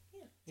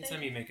 Yeah.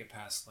 Anytime you make it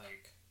past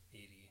like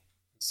 80,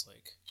 it's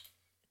like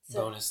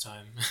So- bonus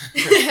time.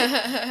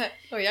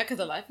 Oh yeah, because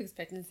the life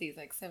expectancy is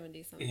like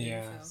 70 something.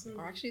 Yeah. So.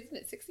 Or actually, isn't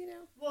it 60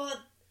 now? Well,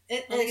 I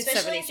think it's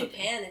especially in 70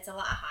 Japan, it's a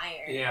lot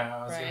higher. Yeah,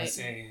 I was gonna Right.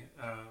 say.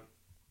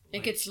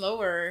 It gets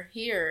lower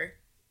here.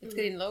 It's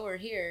getting lower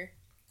here.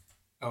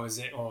 Oh, is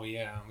it? Oh,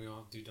 yeah. We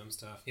all do dumb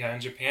stuff. Yeah, in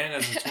Japan,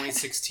 as of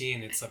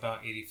 2016, it's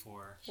about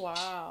 84,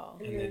 Wow.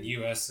 and then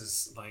U.S.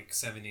 is like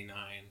 79.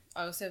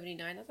 Oh,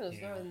 79. I thought it was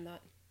Yeah. lower than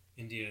that.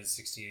 India is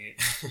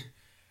 68. I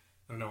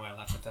don't know why I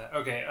laughed at that.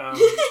 Okay.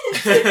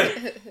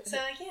 So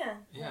yeah.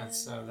 Yeah.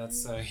 So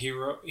that's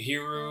Hiro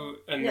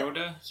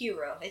Onoda.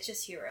 Hiro. It's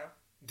just Hiro.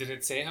 Did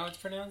it say how it's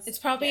pronounced? It's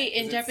probably, Yeah, 'cause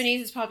in it's-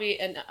 Japanese, it's probably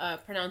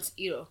pronounced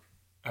Iro.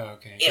 Oh,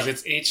 okay.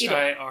 Because it's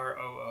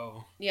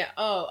Hiroo. Yeah.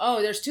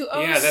 Oh, there's two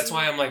O's? Yeah, that's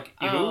why I'm like,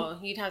 Iru? Oh,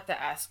 you'd have to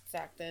ask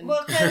Zach then.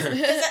 Well, because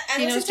I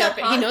He knows listened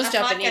to he knows a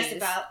Japanese.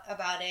 podcast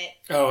about it.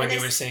 Oh, and And they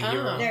this- were saying Oh.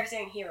 Hiro. They were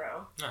saying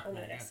Hiro. Oh, Onoda,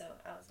 very good. so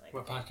I was like,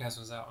 What podcast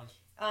was that one?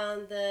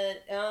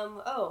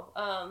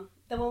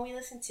 the one we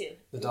listened to.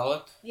 The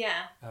Dollop?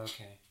 Yeah.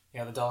 Okay.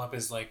 Yeah, the Dollop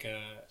is like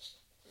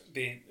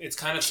it's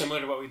kind of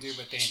similar to what we do,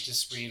 but they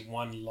just read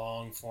one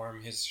long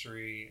form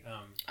history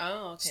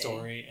okay.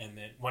 story, and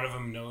then one of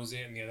them knows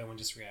it, and the other one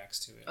just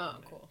reacts to it. Oh,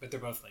 And cool. But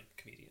they're both like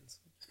comedians.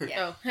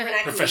 Yeah. Oh. We're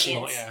not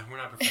Professional, comedians. yeah, we're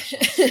not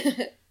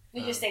professionals.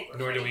 We just think we're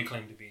nor do funny. we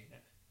claim to be.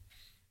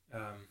 All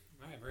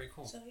right, very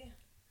cool. So yeah.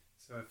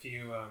 So if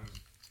you,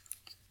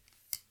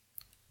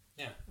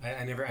 yeah,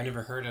 I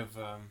never heard of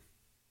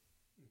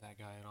that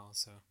guy at all.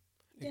 So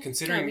Yeah.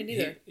 considering, No, me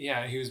neither.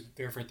 he was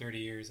there for 30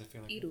 years. I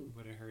feel like Iru. we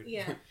would have heard.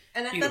 Yeah.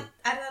 And I Ew.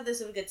 thought this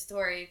was a good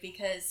story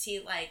because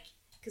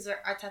because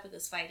our topic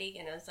was fighting,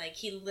 and it was like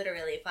he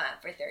literally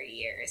fought for 30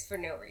 years for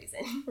no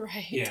reason.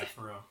 Right. Yeah,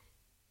 for real.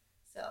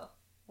 So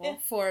Well,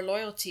 for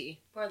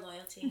loyalty. for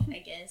loyalty, I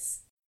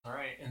guess. All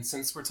right, and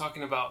since we're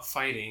talking about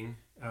fighting,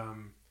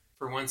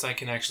 for once I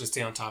can actually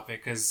stay on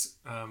topic because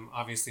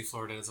obviously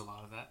Florida does a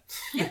lot of that.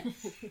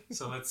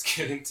 So let's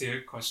get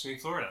into questioning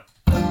Florida.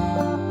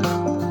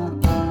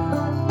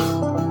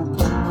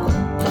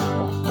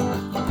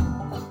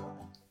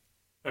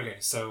 Okay,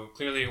 so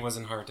clearly it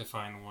wasn't hard to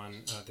find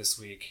one this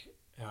week.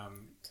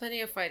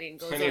 Plenty of fighting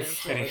goes Plenty on of in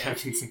fighting Florida.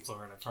 happens in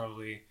Florida,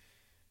 probably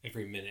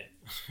every minute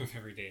of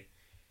every day.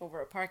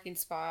 Over a parking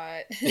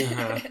spot.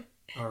 Uh-huh.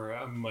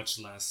 Or much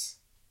less.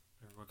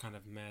 Or what kind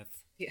of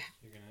meth Yeah.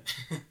 you're going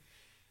to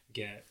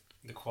get.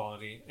 the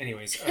quality.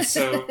 Anyways,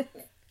 so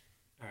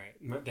all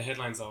right, the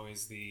headline's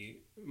always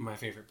my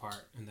favorite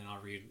part, and then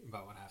I'll read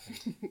about what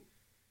happened.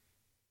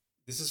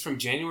 This is from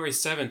January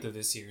 7th of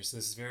this year, so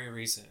this is very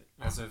recent.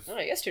 As of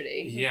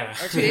yesterday. Yeah.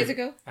 Or 2 days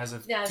ago? As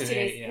of No, it was today, 2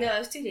 days. yeah. No, it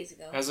was 2 days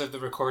ago. As of the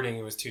recording,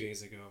 it was 2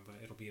 days ago, but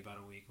it'll be about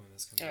a week when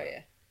this comes out. Oh,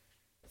 yeah.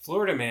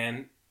 Florida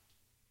man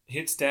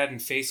hits dad in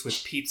face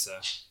with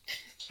pizza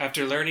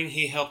after learning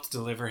he helped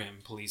deliver him,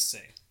 police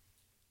say.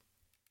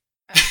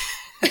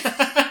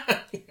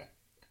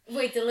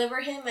 Wait,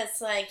 deliver him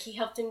as like he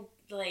helped him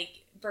like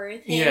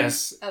birth him?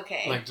 Yes.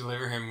 Okay. Like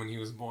deliver him when he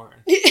was born.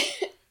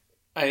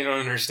 I don't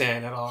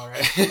understand at all,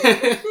 right?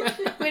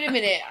 Wait a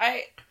minute.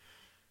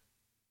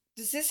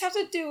 Does this have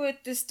to do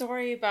with the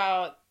story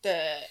about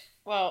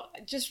well,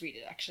 just read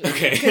it, actually.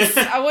 Okay. 'Cause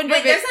I wonder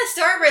Wait, there's a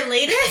story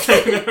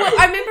related? Well,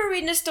 I remember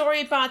reading a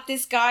story about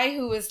this guy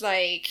who was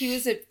like, he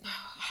was a...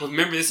 Well,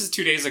 remember, this is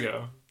 2 days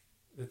ago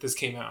that this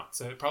came out,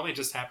 so it probably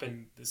just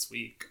happened this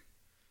week.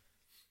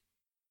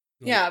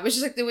 Yeah, but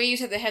just like the way you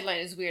said the headline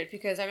is weird,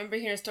 because I remember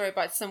hearing a story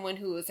about someone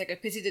who was like a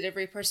pizza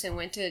delivery person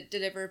went to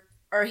deliver,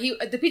 or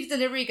the pizza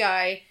delivery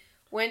guy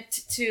went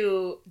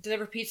to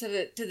deliver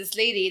pizza to this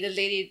lady. The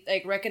lady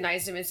like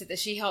recognized him and said that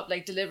she helped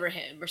like deliver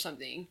him or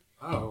something.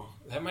 Oh,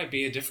 that might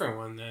be a different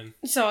one then.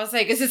 So I was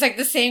like, is this like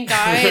the same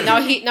guy? And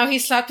now he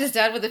slapped his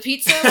dad with a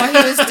pizza while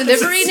he was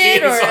delivering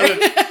it, or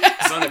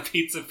it's on a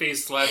pizza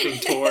face slapping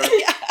tour.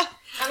 Yeah.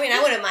 I mean,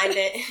 I wouldn't mind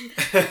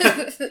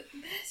it.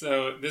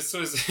 So this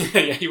was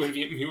yeah, you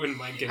wouldn't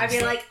mind getting. I'd be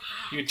slapped. like,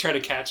 You would try to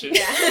catch it.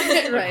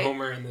 yeah. Like Right.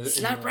 Homer in the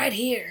Slap right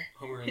here.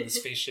 Homer in the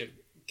spaceship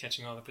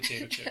catching all the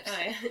potato chips. Oh,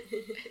 yeah.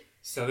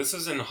 So this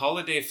was in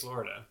Holiday,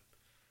 Florida.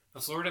 A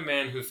Florida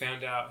man who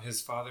found out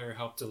his father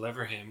helped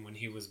deliver him when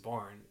he was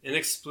born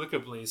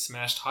inexplicably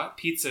smashed hot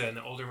pizza in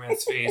the older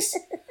man's face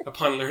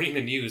upon learning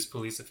the news,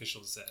 police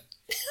officials said.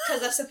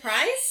 Because of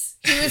surprise?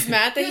 He was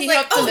mad that He he was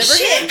helped like, "Oh, deliver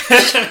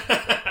him.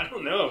 I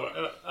don't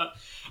know.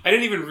 I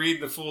didn't even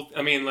read the full...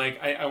 I mean,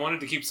 like, I wanted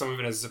to keep some of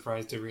it as a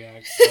surprise to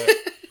react. But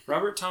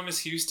Robert Thomas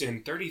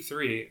Houston,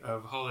 33,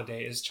 of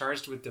Holiday, is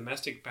charged with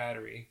domestic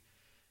battery.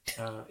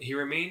 He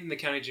remained in the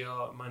county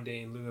jail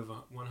Monday in lieu of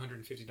a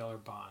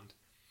 $150 bond.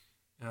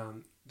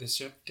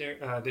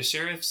 The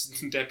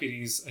sheriff's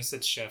deputies, I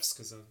said chefs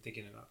because I'm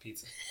thinking about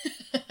pizza,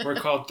 were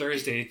called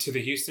Thursday to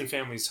the Houston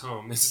family's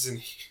home. This is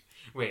in...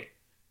 Wait.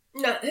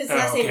 No, his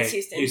last name is okay.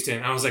 Houston.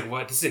 Houston. I was like,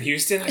 what? This is in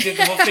Houston? I did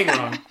the whole thing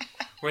wrong.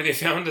 Where they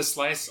found a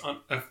slice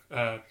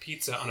of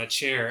pizza on a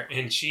chair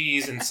and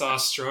cheese and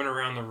sauce strewn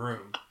around the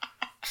room.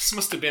 This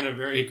must have been a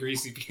very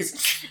greasy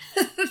piece.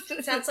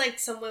 Sounds like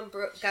someone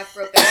got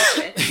broken up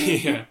with.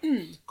 Yeah.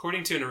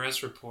 According to an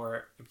arrest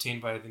report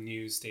obtained by the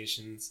news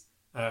stations,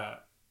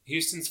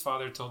 Houston's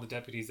father told the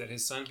deputies that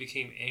his son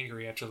became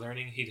angry after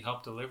learning he'd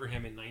helped deliver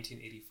him in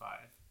 1985.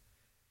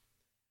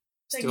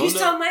 Like, you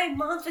saw my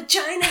mom's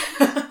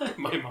vagina?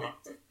 My mom.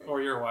 Or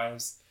your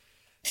wives.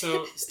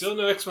 So, still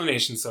no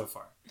explanation so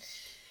far.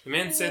 The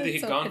man said that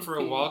he'd gone for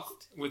a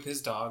walk with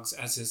his dogs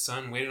as his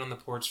son waited on the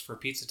porch for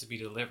pizza to be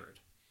delivered.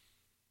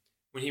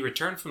 When he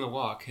returned from the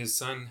walk, his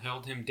son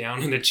held him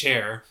down in a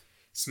chair,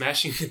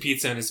 smashing the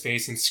pizza in his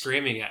face and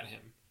screaming at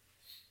him.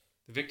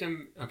 The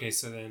victim... Okay,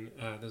 so then,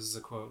 this is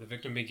a quote. The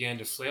victim began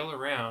to flail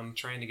around,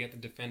 trying to get the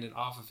defendant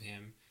off of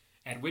him,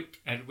 at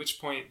which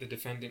point the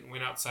defendant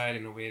went outside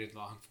and awaited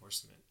law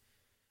enforcement.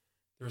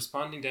 The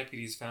responding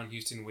deputies found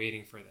Houston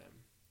waiting for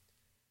them.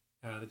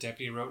 The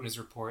deputy wrote in his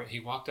report,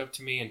 "He walked up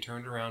to me and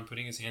turned around,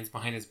 putting his hands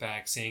behind his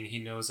back, saying he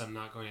knows I'm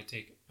going to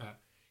take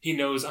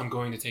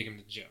him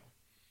to jail."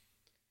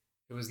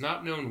 It was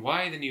not known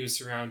why the news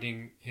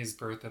surrounding his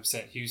birth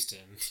upset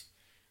Houston,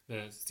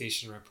 the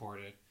station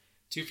reported.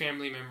 2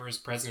 family members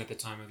present at the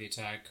time of the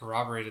attack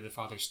corroborated the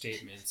father's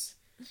statements.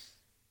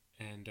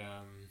 And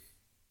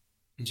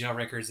jail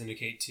records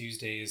indicate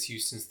Tuesday is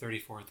Houston's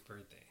 34th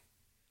birthday.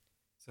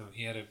 So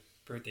he had a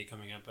birthday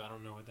coming up, but I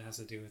don't know what that has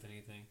to do with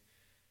anything.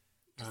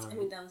 I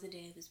mean, that was the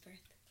day of his birth.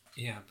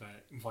 Yeah,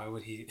 but why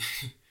would he...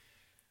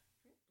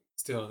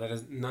 Still,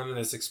 none of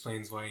this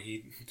explains why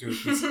he threw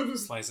a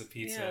slice of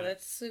pizza. Yeah,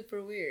 that's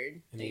super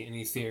weird.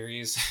 Any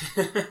theories?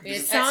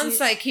 It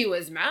sounds like he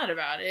was mad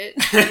about it.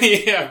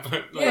 Yeah,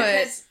 but... Like, Yeah,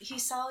 because he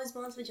saw his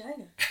mom's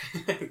vagina.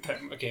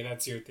 Okay,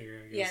 that's your theory,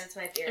 I guess. Yeah, that's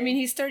my theory. I mean,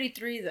 he's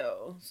 33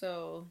 though,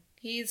 so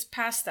he's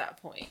past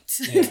that point.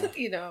 Yeah.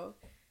 You know.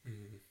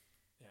 Mm-hmm.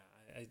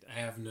 Yeah, I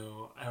have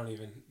no... I don't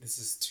even... This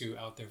is too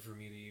out there for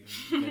me to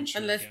even venture,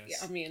 Unless, I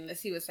guess.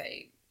 unless he was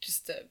like,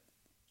 just a...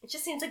 It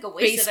just seems like a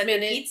waste of a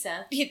good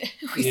pizza.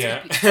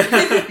 Yeah,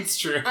 it's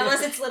true.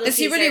 Unless it's Little Unless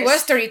he Caesars. really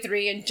was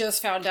 33 and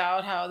just found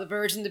out how the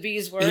birds and the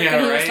bees work, Yeah,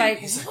 and he right? was like,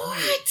 He's what?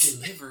 "Wait,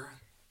 deliver?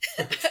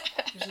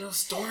 There's no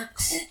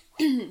storks."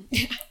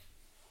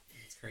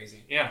 It's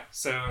crazy. Yeah,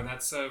 so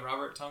that's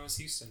Robert Thomas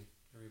Houston,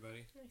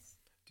 everybody. Nice.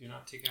 Do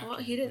not take after Well,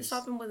 him, he didn't please.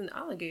 stop him with an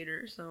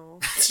alligator, so...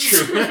 That's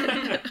true.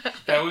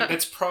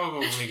 That's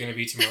probably going to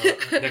be tomorrow,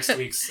 next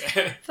week's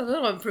It's a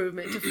little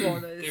improvement to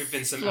Florida's, There have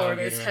been some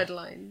Florida's alligator-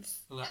 headlines.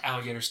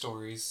 alligator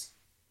stories,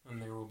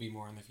 and there will be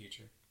more in the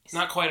future. It's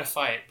not quite a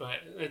fight, but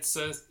it's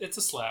a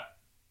slap.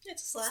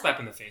 It's a slap. Slap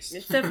in the face.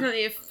 It's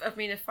definitely a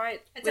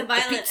fight. It's a with the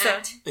violent pizza.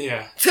 act.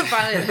 Yeah. It's a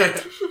violent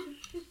act.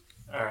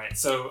 All right.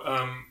 So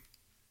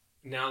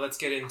now let's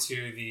get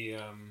into the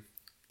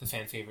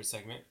fan favorite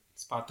segment,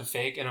 Spot the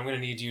Fake, and I'm gonna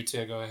need you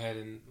to go ahead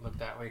and look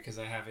that way because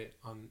I have it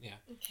on. Yeah.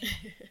 Okay.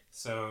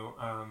 So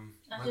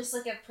I'll just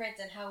look at Prince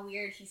and how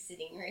weird he's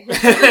sitting right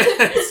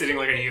now. sitting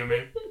like a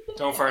human.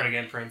 Don't fart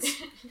again, Prince.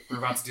 We're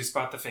about to do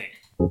Spot the Fake.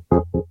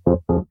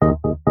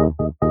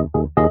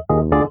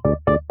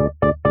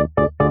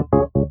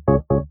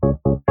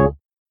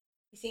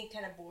 He seemed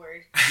kind of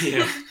bored.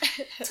 Yeah.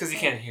 It's because he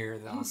can't hear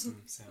the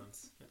awesome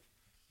sounds.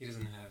 He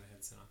doesn't have a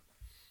headset on.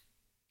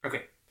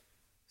 Okay.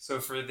 So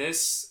for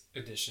this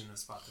edition of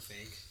Spot the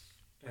Fake,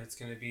 it's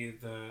going to be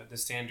the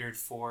standard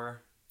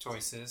 4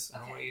 choices. I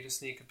don't want you to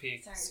sneak a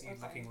peek. Sorry, See you I'm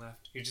looking sorry.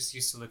 left. You're just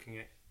used to looking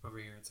at over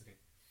here. It's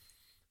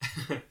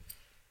okay.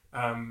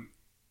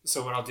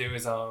 So what I'll do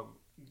is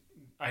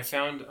I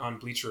found on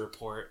Bleacher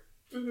Report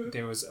Mm-hmm.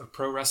 there was a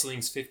Pro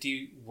Wrestling's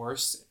 50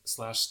 worst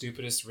 /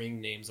 stupidest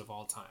ring names of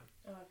all time.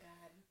 Oh,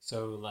 God.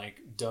 So like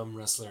dumb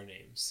wrestler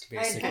names,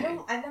 basically.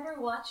 I've never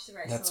watched the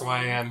wrestling. That's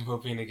why I'm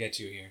hoping to get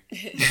you here.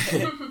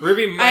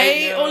 Ruby might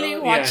I know. only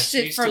watched she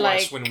it used for, to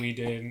watch like, when we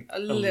did a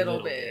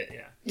little bit.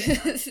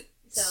 Yeah.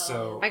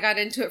 So I got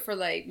into it for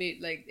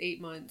maybe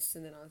 8 months,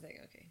 and then I was like,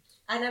 okay.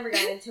 I never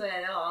got into it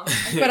at all.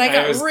 But I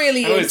got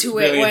really was into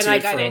really it when into I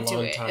it got for a into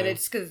long it, time. and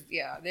it's because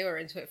they were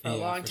into it for a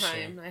Yeah, long for sure.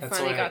 time. I That's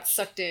finally why got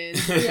sucked in.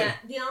 Yeah,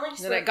 the only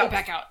Then I got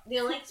back out. The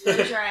only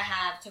exposure I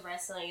have to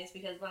wrestling is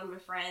because one of my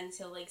friends,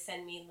 he'll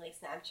send me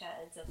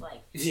Snapchats of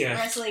Yeah.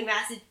 wrestling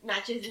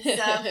matches and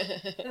stuff.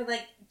 And I'm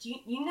like,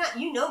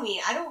 you know me?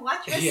 I don't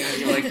watch wrestling. Yeah,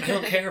 you're like, I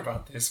don't care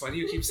about this. Why do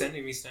you keep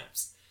sending me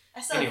snaps?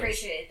 I still Anyways.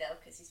 appreciate it though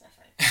because he's my friend.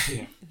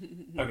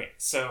 Yeah. Okay,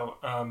 so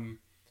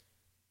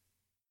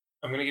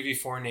I'm gonna give you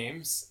 4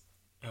 names.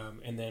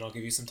 And then I'll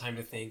give you some time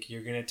to think.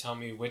 You're going to tell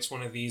me which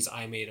one of these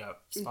I made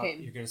up. Okay.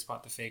 You're going to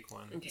spot the fake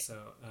one. Okay. So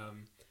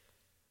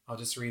I'll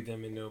just read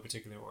them in no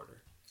particular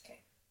order. Okay.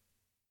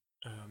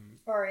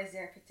 Or is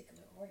there a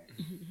particular order?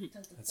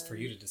 That's for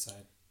you to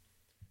decide.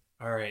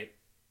 All right.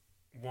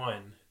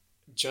 1,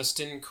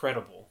 Justin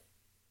Credible.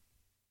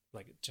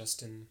 Like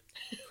Justin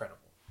Credible.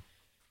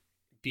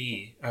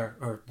 B,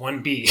 or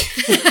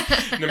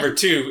 1B. Number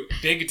 2,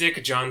 Big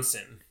Dick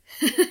Johnson.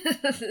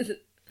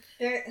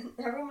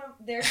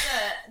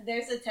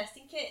 There's a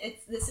testing kit.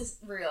 This is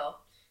real.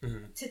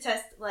 Mm-hmm. To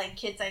test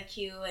kids'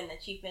 IQ and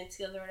achievement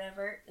skills or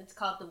whatever. It's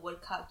called the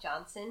Woodcock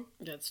Johnson.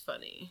 That's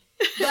funny.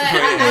 But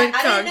I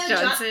Woodcock didn't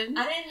know Johnson.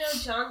 I didn't know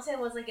Johnson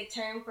was a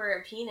term for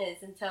a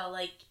penis until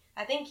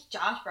I think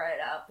Josh brought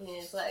it up. And he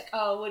was like,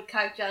 "Oh,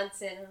 Woodcock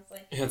Johnson." I was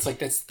like, Yeah, it's like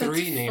that's That's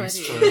 3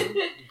 names funny. for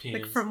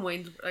penis. From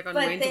Wayne's, on but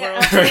Wayne's they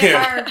World.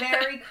 are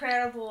very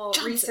credible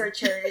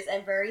researchers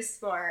and very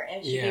smart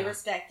and should Yeah. be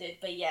respected.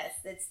 But yes,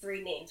 it's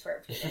 3 names for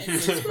a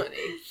penis. That's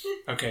funny.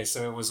 Okay,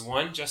 so it was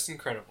 1, Justin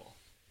Credible.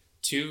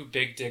 2,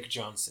 Big Dick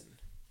Johnson.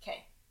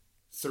 Okay.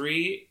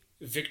 3,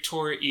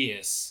 Victor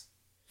Eas.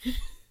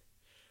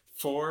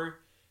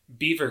 4,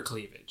 Beaver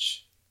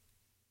Cleavage.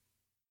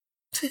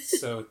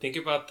 So think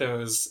about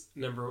those.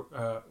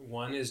 Number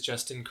 1 is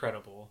Justin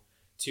Credible.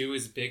 2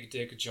 is Big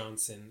Dick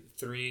Johnson.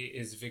 3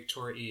 is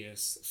Victor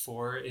Eas.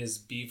 4 is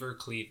Beaver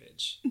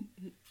Cleavage.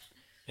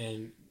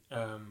 And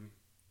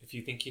if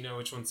you think you know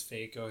which one's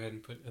fake, go ahead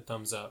and put a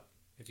thumbs up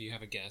if you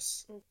have a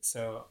guess.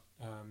 So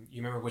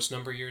you remember which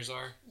number yours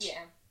are?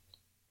 Yeah.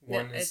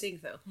 1 I is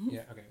think so.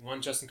 yeah, okay.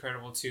 1, Justin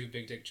Credible. 2,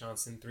 Big Dick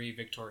Johnson. 3,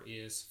 Victor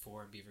Eas.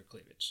 4, Beaver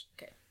Cleavage.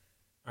 Okay.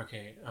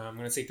 Okay, I'm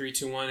going to say 3,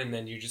 2, 1, and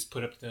then you just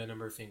put up the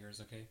number of fingers,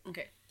 okay?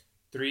 Okay.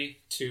 3,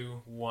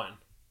 2, 1.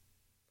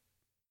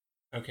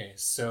 Okay,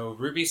 so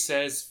Ruby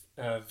says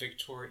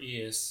Victor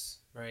Eas,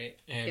 right?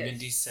 And Yes.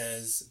 Mindy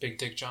says Big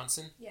Dick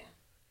Johnson? Yeah.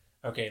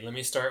 Okay, let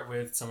me start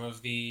with some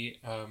of the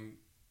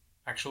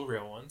actual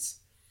real ones.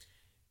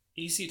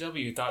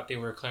 ECW thought they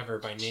were clever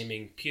by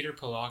naming Peter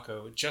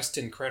Polacco just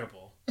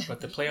incredible,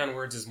 but the play on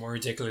words is more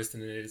ridiculous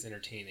than it is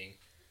entertaining.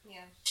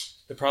 Yeah.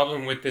 The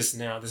problem with this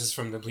now, this is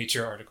from the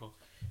Bleacher article,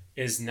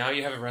 is now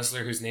you have a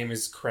wrestler whose name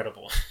is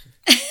Credible.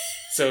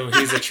 So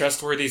he's a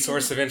trustworthy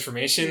source of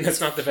information.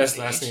 That's not the best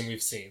last name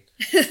we've seen.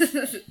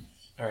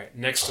 All right,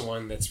 next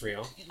one that's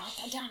real. Knock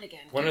that down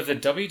again. One of the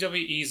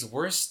WWE's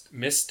worst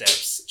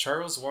missteps,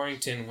 Charles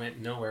Warrington went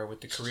nowhere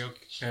with the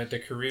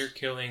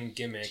career-killing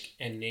gimmick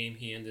and name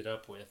he ended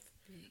up with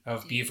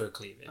of Beaver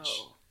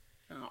Cleavage.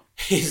 Oh.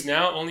 He's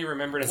now only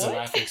remembered as a What?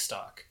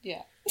 laughingstock.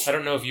 Yeah. I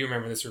don't know if you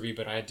remember this, Ruby,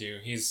 but I do.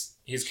 He's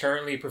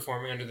currently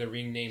performing under the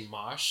ring name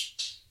Mosh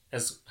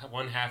as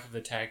one half of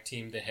the tag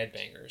team, the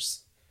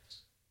Headbangers.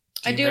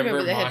 I do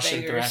remember the Mosh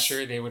and Headbangers.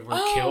 Thrasher? They would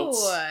wear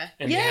kilts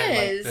and they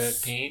had the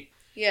paint.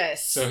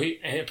 Yes. So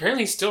and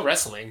apparently he's still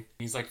wrestling.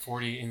 He's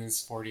 40 in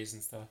his 40s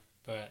and stuff.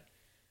 But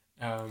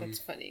That's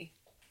funny.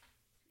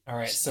 all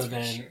right, so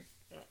then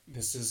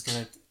this is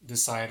gonna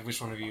decide which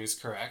one of you is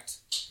correct.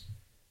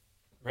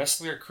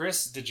 Wrestler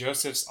Chris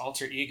DeJoseph's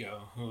alter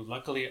ego, who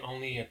luckily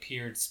only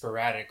appeared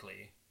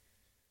sporadically,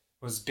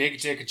 was Big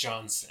Dick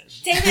Johnson.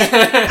 Damn it!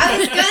 I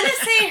was gonna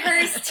say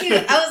hers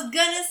too. I was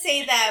gonna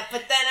say that,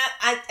 but then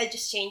I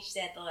just changed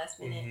it at the last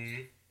minute.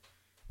 Mm-hmm.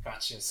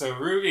 Gotcha. So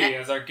Ruby,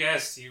 as our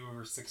guest, you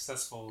were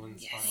successful in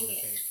spotting the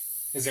fake.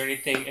 Is there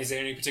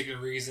any particular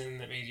reason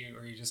that made you,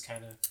 or you just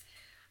kind of?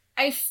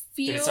 I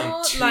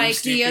feel like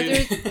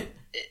stupid? the other.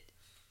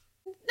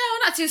 No,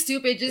 not too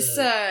stupid. Just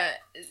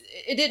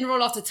it didn't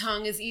roll off the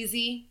tongue as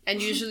easy. And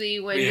usually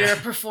when you're a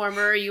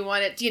performer, you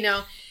want it,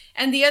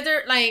 And the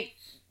other, like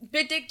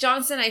Big Dick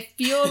Johnson, I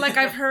feel like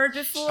I've heard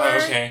before. Oh,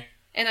 okay.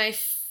 And I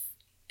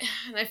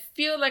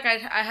feel like I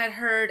had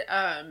heard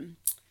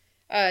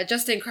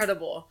Just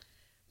Incredible,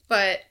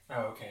 but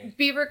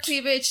Beaver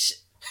Cleavage.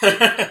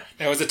 That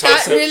was a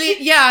toss-up.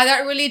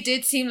 That really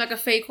did seem like a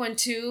fake one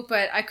too,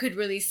 but I could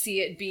really see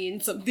it being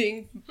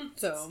something.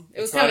 So it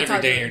was not every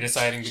day you're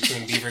deciding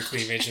between Beaver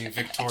Cleavage and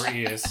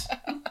Victorious.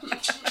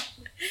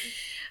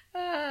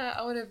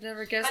 I would have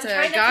never guessed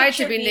a guy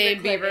to be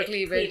named Beaver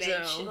Cleavage.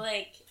 So.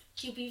 Like,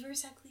 do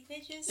beavers have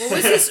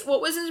cleavages? What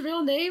was his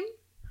real name?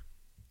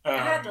 I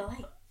had the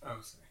light. Oh,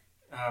 sorry.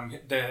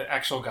 The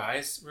actual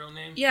guy's real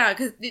name? Yeah,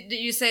 because did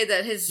you say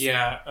that his...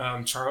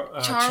 Yeah,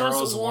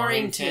 Charles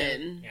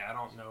Warrington. Yeah, I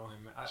don't know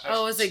him.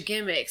 It was a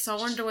gimmick. So I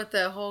wonder what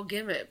the whole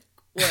gimmick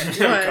was.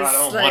 God, I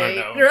don't want to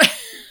know.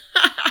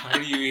 How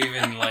do you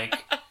even,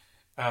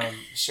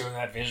 show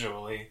that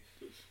visually?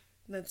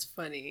 That's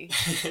funny.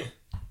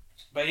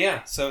 But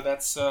yeah, so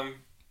that's our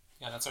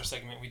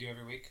segment we do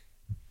every week.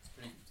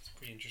 It's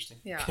pretty interesting.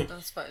 Yeah,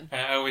 that's fun.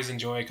 I always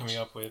enjoy coming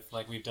up with,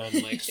 we've done,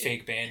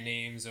 fake band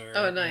names or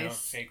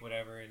fake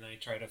whatever, and I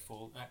try to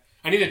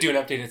I need to do an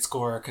updated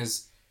score,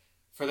 because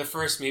for the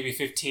first maybe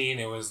 15,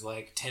 it was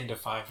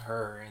 10-5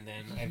 her, and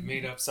then I've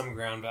made up some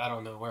ground, but I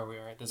don't know where we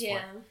are at this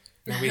point.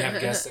 And we have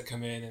guests that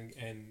come in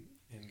and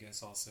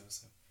guests also,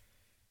 so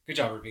good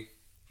job, Ruby.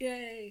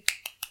 Yay.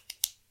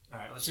 All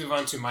right, let's move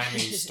on to my main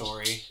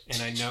story,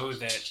 and I know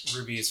that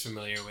Ruby is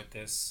familiar with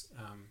this.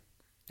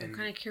 I'm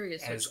kind of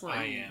curious which one.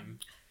 I am.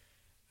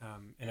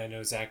 And I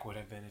know Zach would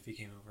have been if he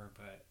came over,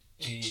 but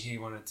he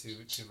wanted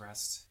to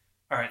rest.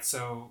 All right,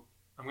 so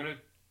I'm going to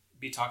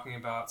be talking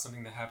about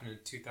something that happened in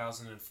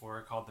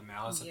 2004 called the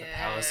Malice at the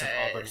Palace of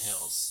Auburn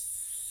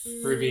Hills.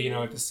 Ruby, you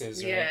know what this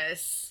is, right?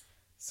 Yes.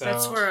 So,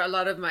 that's where a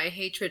lot of my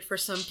hatred for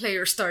some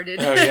players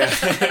started. Oh,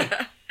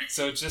 yeah.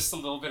 So just a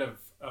little bit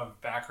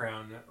of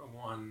background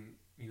on,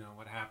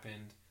 what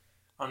happened.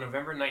 On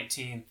November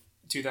 19th,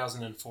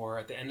 2004,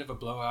 at the end of a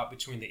blowout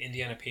between the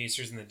Indiana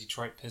Pacers and the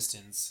Detroit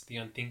Pistons, the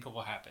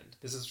unthinkable happened.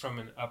 This is from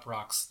an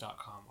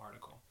uprocks.com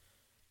article.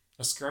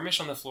 A skirmish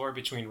on the floor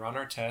between Ron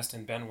Artest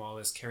and Ben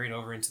Wallace carried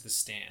over into the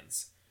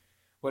stands.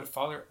 What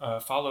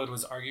followed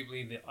was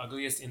arguably the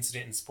ugliest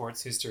incident in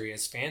sports history,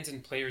 as fans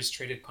and players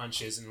traded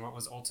punches in what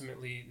was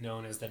ultimately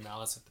known as the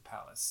Malice at the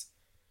Palace.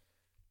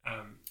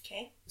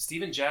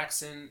 Steven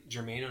Jackson,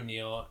 Jermaine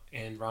O'Neal,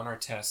 and Ron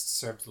Artest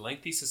served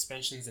lengthy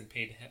suspensions and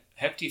paid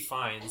hefty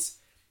fines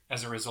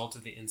as a result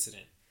of the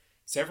incident.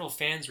 Several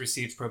fans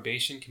received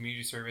probation,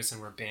 community service,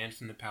 and were banned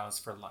from the Palace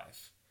for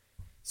life.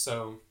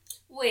 So...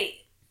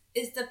 Wait,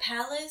 is the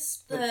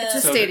Palace the... It's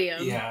a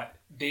stadium.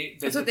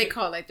 That's what they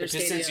call their the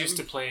stadium. Pistons used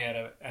to play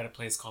at a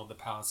place called the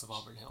Palace of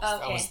Auburn Hills.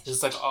 Okay.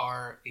 This is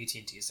our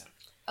AT&T Center.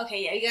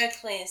 Okay, yeah, you gotta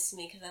explain this to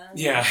me, because I don't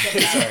know. Yeah,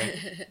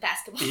 sorry.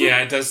 Basketball.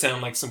 Yeah, it does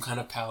sound like some kind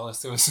of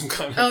palace. There was some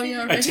kind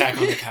of attack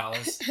on the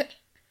palace.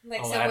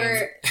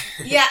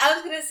 Yeah, I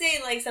was gonna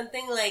say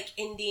something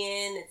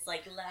Indian. It's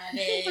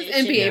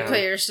lavish. NBA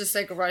players just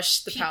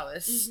rush the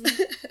palace.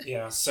 Mm-hmm.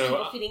 Yeah, so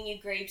people feeding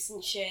you grapes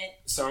and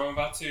shit. So I'm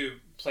about to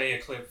play a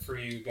clip for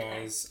you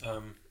guys.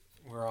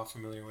 We're all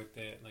familiar with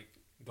it,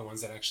 the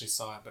ones that actually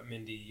saw it. But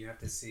Mindy, you have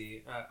to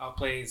see. I'll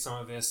play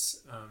some of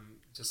this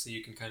just so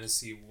you can kind of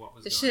see what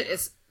was. This going shit on.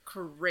 is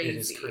crazy. It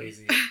is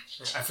crazy.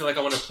 I feel like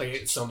I want to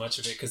play so much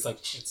of it because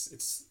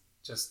it's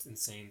just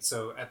insane.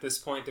 So at this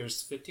point,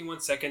 there's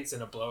 51 seconds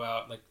in a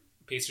blowout.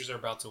 Pacers are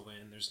about to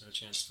win. There's no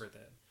chance for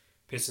the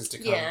Pistons to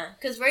come. Yeah,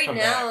 because right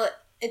now back.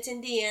 It's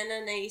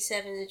Indiana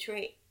 97,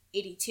 Detroit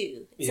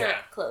 82. It's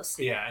not close.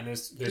 Yeah, and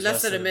there's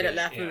less than a minute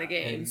left in the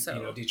game. And,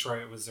 so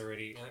Detroit was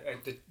already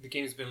the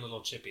game's been a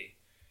little chippy.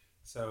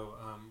 So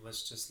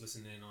let's just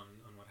listen in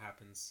on what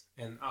happens,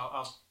 and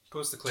I'll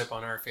post the clip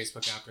on our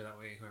Facebook after. That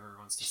way, whoever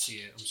wants to see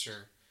it, I'm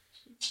sure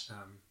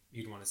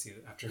you'd want to see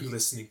it after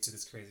listening to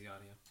this crazy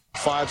audio.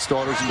 5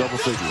 starters in double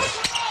figures.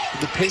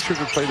 The Pacers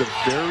have played a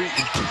very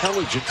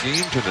intelligent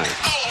game tonight.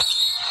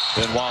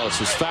 Then Wallace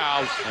was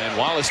fouled, and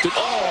Wallace did...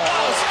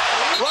 Wallace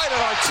right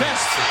at our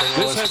chest.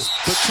 This has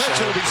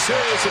potential to be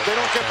serious if they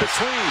don't get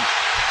between.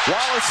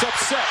 Wallace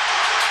upset.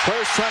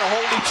 Players trying to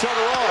hold each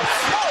other off.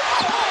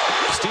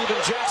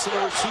 Steven Jackson to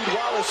receive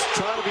Wallace,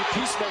 trying to be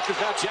peacemakers.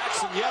 Now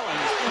Jackson yelling.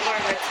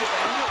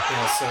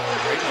 Yeah, so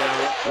right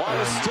now,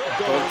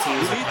 both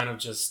teams are kind of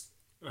just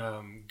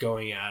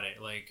going at it.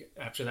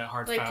 After that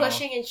hard foul.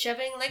 Pushing and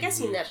shoving. I've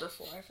seen that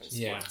before from sports.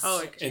 Yeah.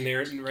 And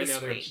they're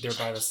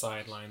by the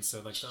sideline,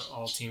 so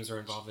all teams are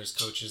involved. There's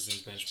coaches,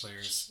 there's bench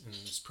players, and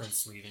there's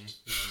Prince leaving.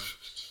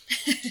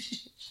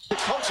 The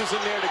coach is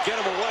in there to get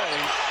him away.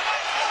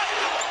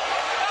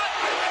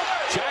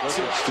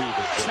 Jackson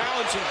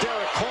challenging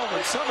Derek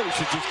Coleman. Somebody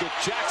should just get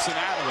Jackson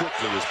out of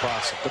quickly as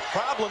possible. The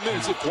problem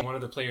is, one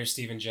of the players,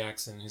 Steven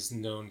Jackson, is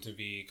known to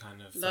be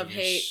kind of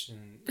Love-hate.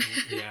 And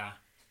yeah,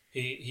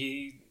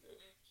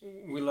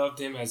 we loved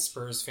him as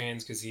Spurs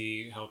fans because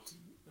he helped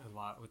a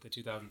lot with the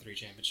 2003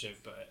 championship.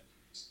 But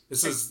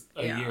this was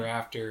a year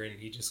after, and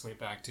he just went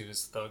back to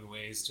his thug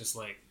ways, just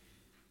like.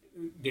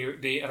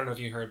 They I don't know if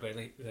you heard, but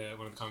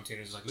one of the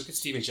commentators was like, "Look at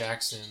Steven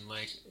Jackson!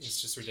 Like, it's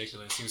just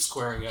ridiculous. He was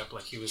squaring up,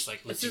 like he was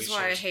like." This is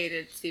why I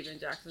hated Steven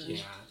Jackson.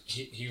 Yeah,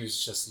 he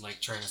was just like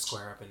trying to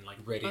square up and like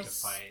ready to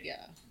fight.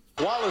 Yeah.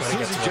 Wallace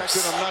is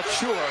ejected. I'm not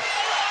sure.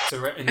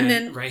 So and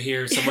then right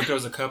here, someone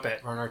throws a cup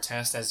at Ron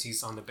Artest as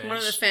he's on the bench. One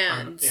of the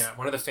fans.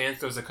 One of the fans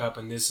throws a cup,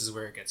 and this is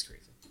where it gets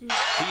crazy. He'd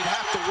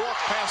have to walk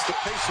past the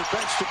Pacer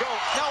bench to go.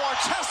 Now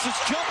Artest has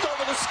jumped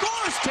over the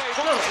scorer's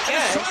table and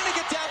is trying to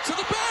get down to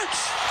the bench.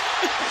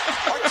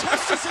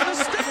 Artest is in the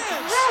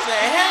stands. What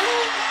the hell?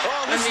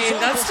 I mean,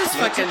 that's just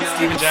fucking nuts.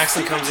 Steven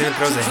Jackson comes in and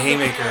throws a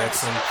haymaker at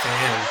some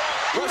fan.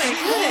 Oh my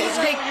goodness.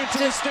 Like,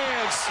 into the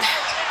stands.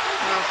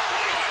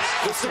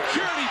 The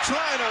security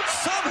trying to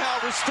somehow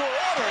restore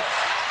order.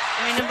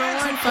 I mean, number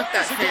one, fuck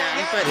that fan.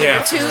 But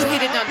number two, he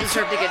did not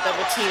deserve to get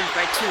double teamed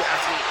by two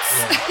athletes.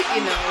 Yeah.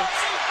 You know?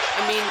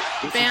 I mean,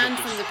 banned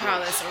from the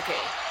Palace, okay.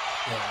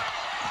 Yeah.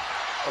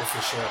 Oh,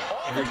 for sure.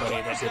 Everybody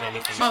that did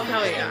anything. Oh,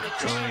 hell yeah.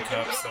 Throwing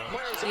cups, so.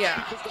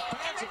 Yeah.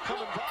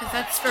 Because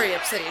that's very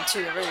upsetting,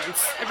 too.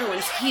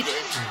 Everyone's heated.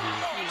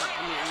 Mm-hmm. You know,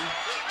 I mean,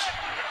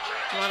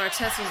 Ron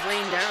Artest was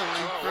laying down.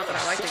 Not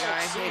that I like the guy.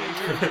 I hate him,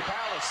 too.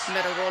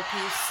 Meta world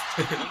peace.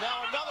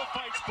 Now another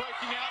fight's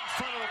breaking out in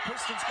front of the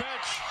Pistons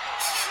bench.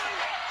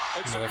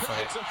 Another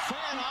fight. It's a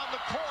fan on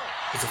the court.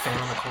 It's a fan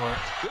on the court.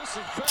 This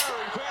is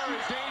very, very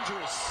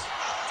dangerous.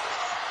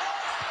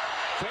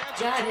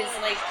 God, his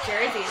like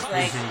jersey's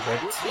like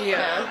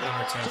Yeah.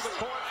 Artest.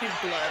 His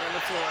blood on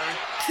the floor.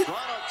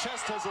 Ron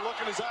Artest has a look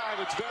in his eye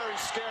that's very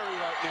scary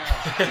right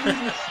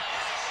now.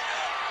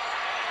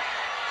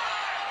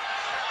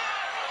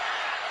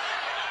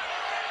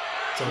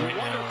 So right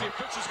Wonder if the now,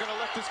 official's going to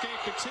let this game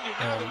continue.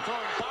 Now they're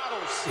throwing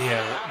bottles.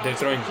 they're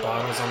throwing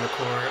bottles on the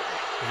court.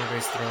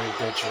 Everybody's throwing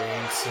their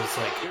drinks. So it's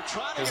like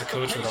there's a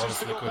coach with all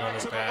this liquid on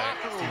his back.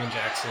 Steven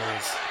Jackson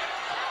is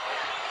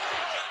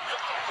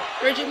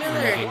Reggie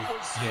Miller.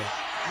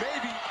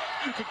 Maybe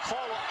you could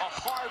call a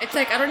hard. It's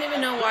like, I don't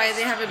even know why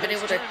they haven't been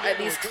able to at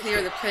least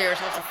clear the players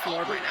off the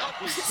floor by now.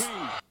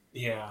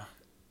 yeah.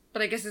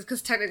 But I guess it's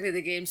because technically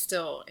the game's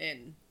still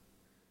in.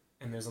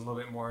 And there's a little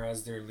bit more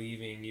as they're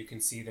leaving. You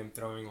can see them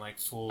throwing like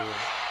full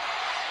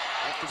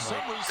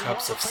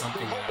cups of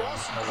something at him.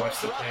 I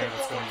watched the player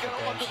that's going to the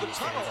bench and he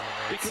stands on the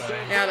right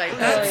side. Yeah, like,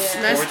 that's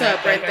messed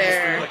up right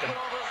there.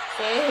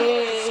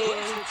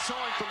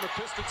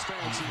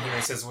 Here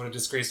it says, what a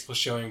disgraceful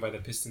showing by the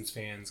Pistons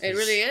fans. It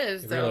really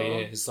is, It though.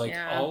 really is. Like,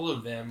 Yeah. all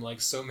of them, like,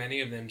 so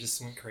many of them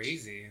just went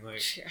crazy.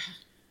 Like,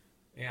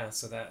 yeah,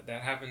 so that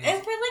happened.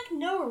 and for like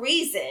no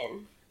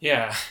reason.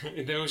 Yeah,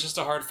 there was just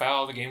a hard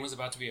foul. The game was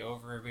about to be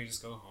over. Everybody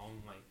just go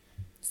home. Like,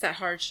 It's that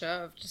hard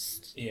shove.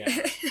 Just yeah,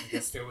 I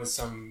guess there was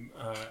some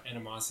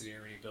animosity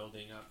already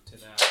building up to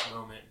that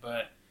moment.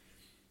 But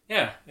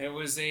yeah, it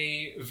was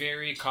a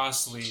very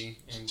costly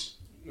and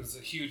it was a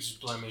huge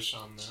blemish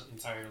on the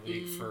entire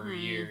league for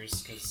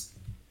years. Because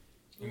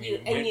I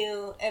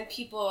mean, And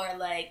people are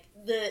like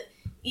the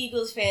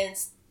Eagles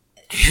fans.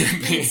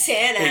 they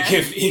Santa.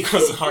 give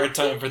Eagles a hard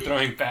time for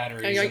throwing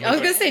batteries. I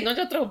was gonna say, don't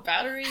you throw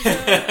batteries?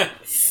 Up?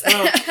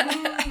 Well,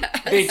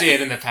 they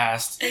did in the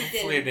past. They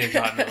Hopefully, did. they've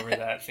gotten over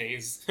that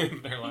phase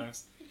of their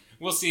lives.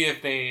 We'll see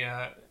if they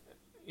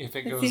if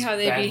it goes. See how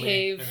they badly.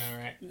 behave. I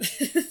know,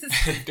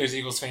 right? There's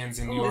Eagles fans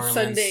in New Orleans.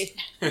 Sunday.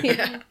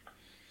 Yeah.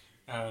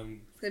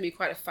 It's gonna be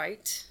quite a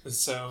fight.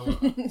 So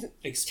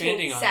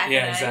expanding on Zach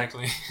and I.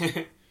 exactly. It's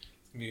gonna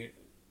be,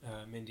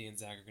 Mindy and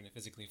Zach are going to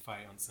physically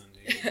fight on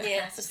Sunday.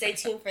 Yeah, so stay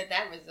tuned for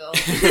that result.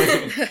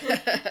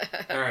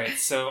 All right.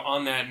 So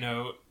on that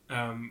note,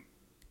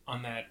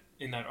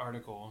 in that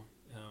article,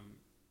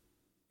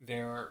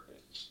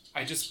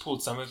 I just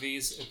pulled some of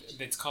these.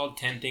 It's called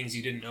 10 Things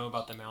You Didn't Know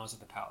About the Malice at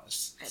the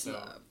Palace. I'd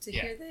love to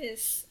hear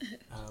this.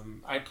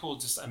 I pulled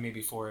just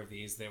maybe 4 of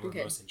these that were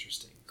most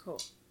interesting.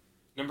 Cool.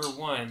 Number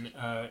 1,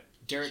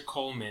 Derek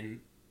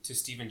Coleman to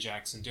Steven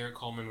Jackson. Derek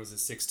Coleman was a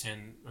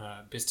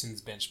 6'10"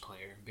 Pistons bench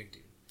player, big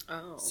dude.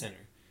 Oh.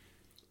 Center.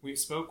 We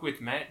spoke with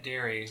Matt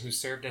Derry, who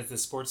served as the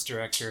sports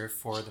director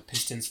for the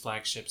Pistons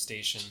flagship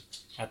station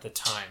at the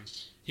time.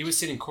 He was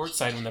sitting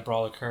courtside when the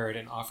brawl occurred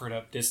and offered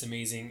up this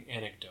amazing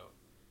anecdote.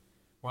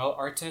 While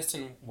Artest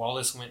and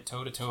Wallace went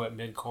toe-to-toe at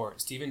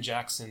midcourt, Steven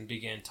Jackson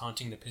began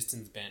taunting the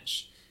Pistons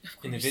bench.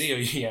 In the video,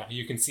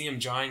 you can see him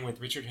jawing with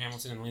Richard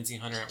Hamilton and Lindsey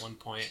Hunter at one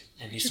point,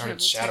 and he started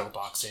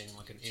shadowboxing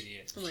like an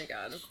idiot. Oh my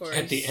god, of course.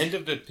 At the end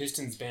of the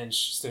Pistons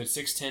bench stood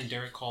 6'10"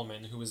 Derek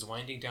Coleman, who was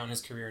winding down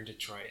his career in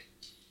Detroit.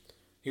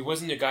 He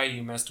wasn't a guy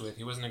you messed with.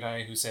 He wasn't a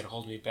guy who said,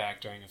 "Hold me back,"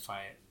 during a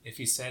fight. If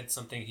he said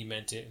something, he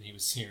meant it, and he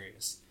was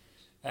serious.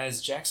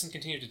 As Jackson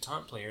continued to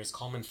taunt players,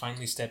 Coleman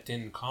finally stepped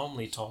in and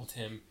calmly told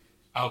him,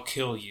 "I'll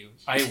kill you.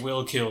 I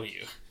will kill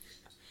you."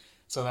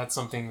 So that's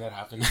something that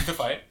happened at the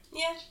fight.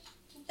 Yeah,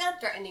 not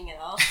threatening at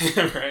all.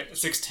 Right?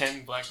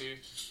 6'10" black dude.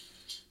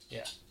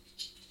 Yeah.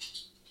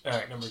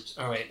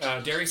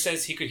 Alright, Derry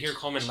says he could hear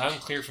Coleman loud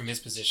and clear from his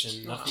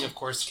position. Nothing, of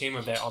course, came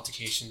of that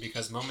altercation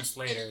because moments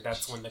later,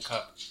 that's when the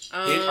cup hit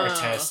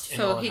Artest and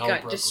so all he hell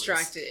got broke loose.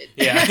 distracted.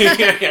 Yeah.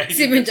 He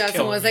Stephen just Johnson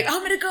killed was him, like, I'm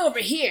going to go over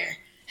here.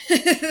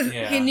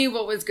 Yeah. He knew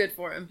what was good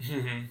for him.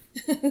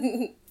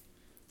 Mm-hmm.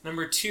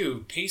 Number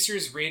 2,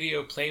 Pacers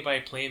radio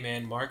play-by-play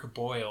man Mark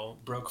Boyle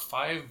broke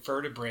 5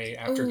 vertebrae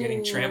after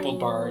getting trampled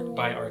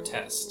by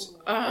Artest.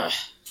 Ugh.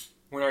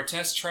 When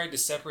Artest tried to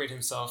separate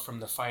himself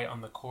from the fight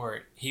on the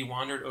court, he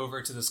wandered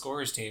over to the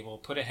scorer's table,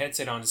 put a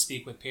headset on to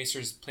speak with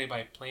Pacers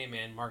play-by-play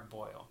man Mark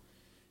Boyle.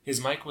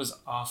 His mic was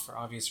off for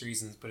obvious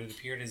reasons, but it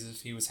appeared as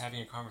if he was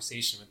having a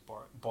conversation with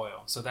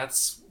Boyle. So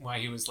that's why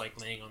he was like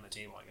laying on the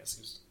table, I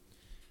guess.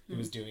 He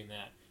was doing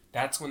that.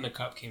 That's when the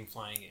cup came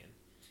flying in.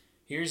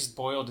 Here's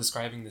Boyle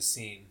describing the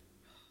scene.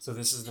 So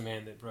this is the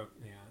man that broke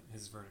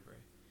his vertebrae.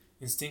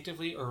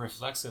 Instinctively or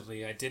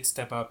reflexively, I did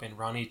step up and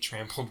Ronnie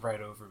trampled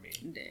right over me.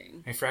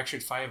 Dang. I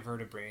fractured 5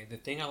 vertebrae. The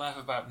thing I laugh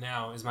about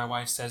now is my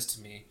wife says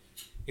to me,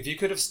 if you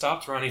could have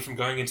stopped Ronnie from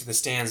going into the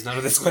stands, none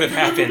of this would have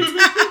happened.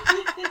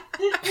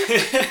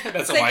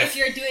 That's a like wife. if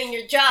you're doing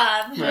your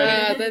job.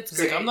 Right. That's He's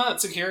great. like, I'm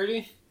not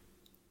security.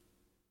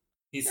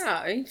 He's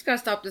got to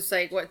stop this,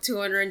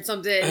 200 and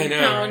something I know,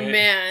 pound right?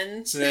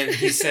 man. So then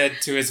he said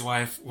to his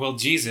wife, well,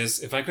 Jesus,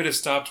 if I could have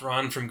stopped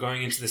Ron from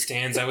going into the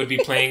stands, I would be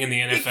playing in the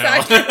NFL.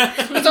 Exactly.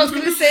 That's what I was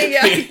going to say.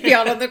 Yeah, he'd be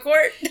out on the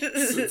court.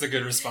 It's a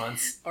good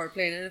response. Or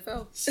playing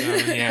NFL. So,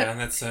 yeah,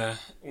 that's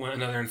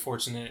another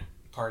unfortunate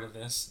part of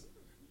this.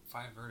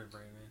 5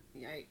 vertebrae,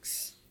 man.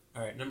 Yikes.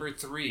 All right, number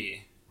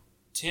 3.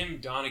 Tim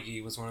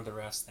Donaghy was one of the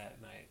refs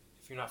that night.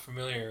 If you're not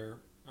familiar,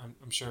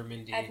 I'm sure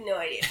Mindy... I have no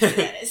idea who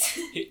that is.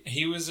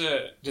 He was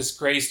a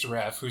disgraced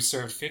ref who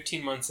served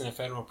 15 months in a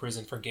federal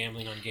prison for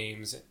gambling on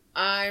games.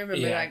 I remember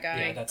that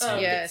guy. Yeah, that's oh,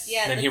 him. yes.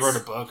 Yeah, Then he wrote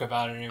a book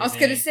about it and everything. I was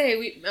going to say,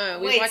 we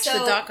Wait, watched the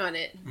doc on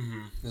it.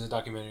 Mm-hmm. There's a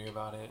documentary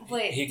about it.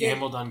 Wait, he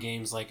gambled on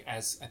games But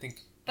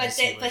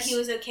he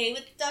was okay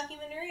with the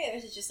documentary, or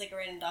was it just like a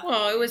random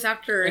documentary? Well, it was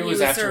after he was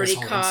after already his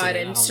whole caught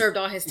incident. and served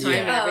all his time Yeah.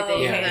 and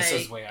everything. Yeah, Oh, this like,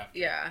 was way after.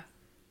 yeah.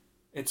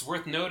 It's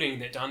worth noting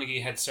that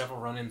Donaghy had several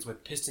run-ins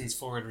with Pistons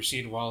forward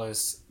Rasheed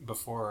Wallace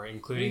before,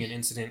 including an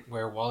incident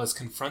where Wallace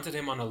confronted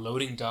him on a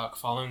loading dock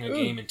following a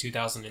game in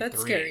 2003. That's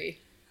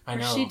scary. I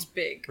know. Rasheed's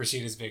big.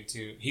 Rasheed is big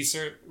too.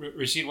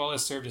 Rasheed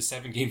Wallace served a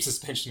 7-game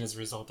suspension as a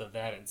result of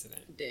that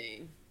incident.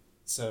 Dang.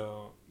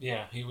 So,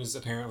 yeah, he was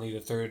apparently the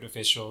 3rd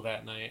official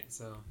that night,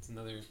 so it's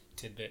another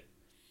tidbit.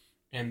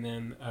 And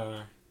then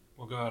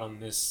we'll go out on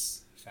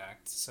this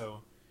fact.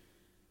 So,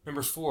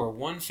 number 4,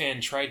 one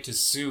fan tried to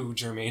sue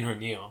Jermaine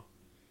O'Neal.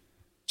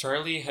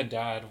 Charlie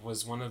Haddad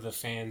was one of the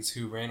fans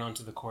who ran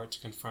onto the court to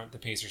confront the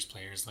Pacers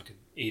players like an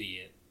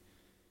idiot.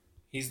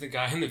 He's the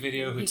guy in the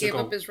video who He gave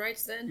up his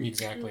rights then?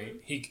 Exactly.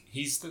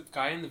 He's the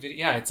guy in the video.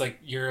 Yeah, it's like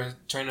you're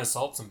trying to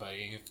assault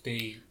somebody. If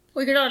they...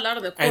 Well, you're not allowed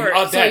on the And, court,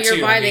 so that you're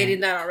too, violating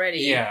that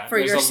already. Yeah, For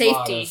there's your a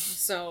lot safety. of-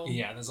 So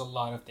Yeah, there's a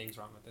lot of things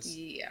wrong with this.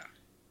 yeah.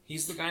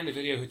 He's the guy in the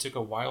video who took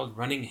a wild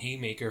running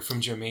haymaker from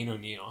Jermaine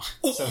O'Neal.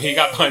 So he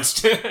got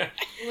punched.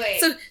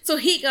 Wait. So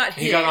he got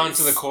He got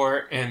onto the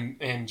court, and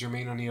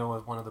Jermaine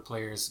O'Neal, one of the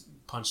players,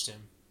 punched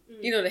him.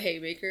 You know what a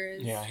haymaker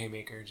is? Yeah,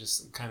 haymaker,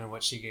 just kind of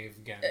what she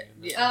gave Gabby.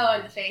 Oh,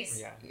 in the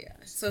face. Yeah. Yeah.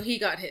 So he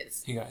got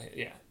his. He got hit,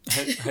 yeah.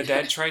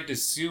 Haddad tried to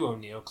sue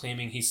O'Neal,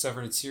 claiming he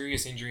suffered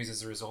serious injuries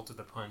as a result of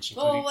the punch,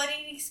 including... Well, what did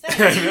he expect?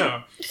 I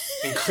know.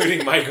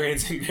 Including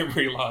migraines and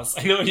memory loss.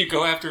 I know you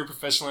go after a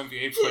professional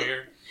NBA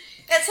player.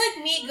 That's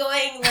like me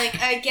going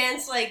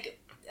against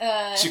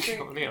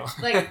Shaquille O'Neal.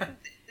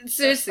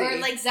 Seriously.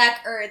 or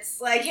Zach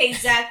Ertz. Like, hey,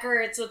 Zach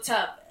Ertz, what's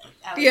up?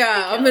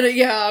 I'm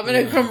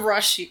gonna come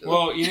rush you.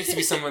 Well, you need to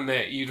be someone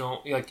that you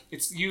don't like.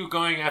 It's you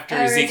going after Or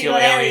Ezekiel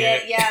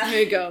Elliott, yeah.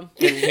 There you go.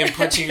 and him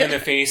punching you in the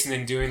face, and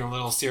then doing a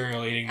little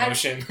cereal eating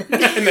motion,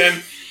 and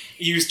then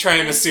you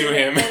trying to sue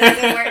him.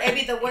 It'd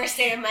be the worst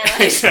day of my life.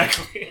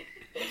 Exactly.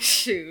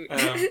 Shoot.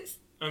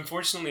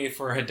 Unfortunately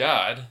for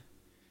Haddad,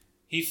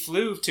 he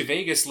flew to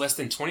Vegas less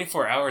than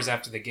 24 hours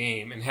after the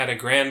game and had a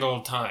grand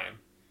old time.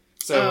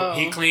 So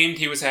he claimed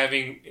he was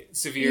having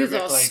severe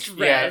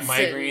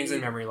migraines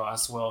and memory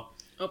loss. Well,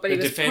 but he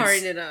was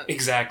partying it up.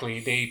 Exactly.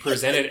 They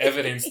presented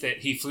evidence that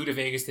he flew to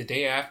Vegas the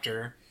day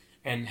after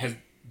and has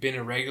been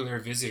a regular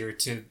visitor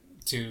to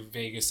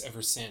Vegas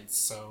ever since.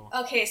 So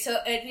okay, so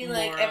it'd be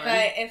like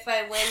if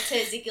I went to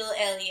Ezekiel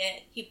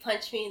Elliott, he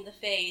punched me in the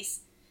face.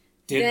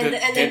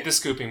 Did the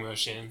scooping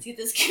motion. Did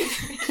the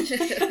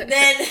scooping.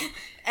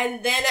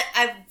 then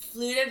I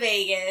flew to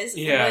Vegas.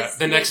 Yeah,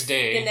 the next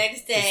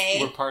day.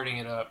 We're partying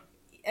it up.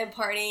 And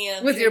partying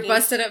up. With your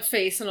busted up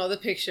face and all the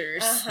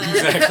pictures. Uh-huh.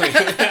 Exactly.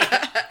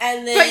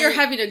 And then, but you're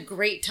having a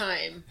great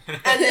time.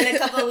 And then a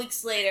couple of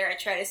weeks later, I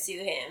try to sue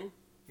him.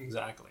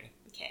 Exactly.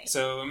 Okay.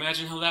 So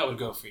imagine how that would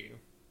go for you.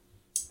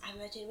 I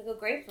imagine it would go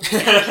great for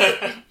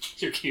me.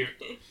 You're cute.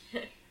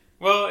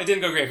 Well, it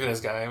didn't go great for this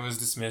guy. It was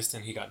dismissed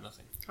and he got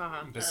nothing.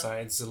 Uh-huh.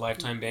 Besides a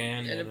lifetime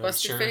ban and a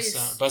busted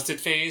face. Busted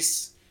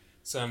face,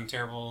 some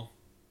terrible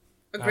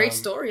A great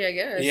story, I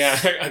guess.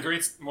 Yeah,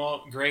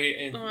 great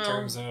in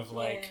terms of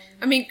like.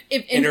 I mean,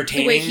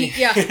 entertaining.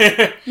 The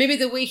way maybe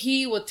the way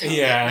he would tell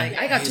it. Like,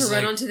 I got to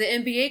run onto the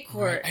NBA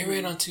court. I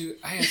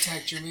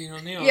attacked Jermaine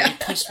O'Neal. Yeah. He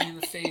punched me in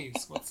the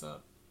face. What's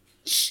up?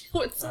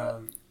 What's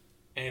up?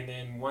 And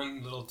then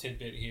one little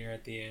tidbit here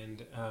at the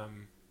end.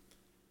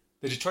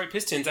 The Detroit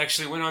Pistons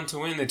actually went on to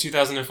win the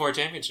 2004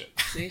 championship.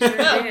 They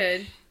sure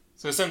did.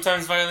 So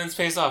sometimes violence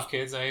pays off,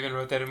 kids. I even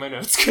wrote that in my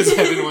notes because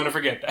I didn't want to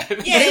forget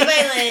that. Yay,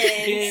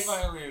 violence! Yay,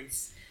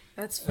 violence!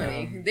 That's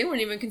funny. They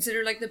weren't even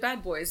considered like the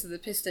bad boys of the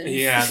Pistons.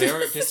 Yeah,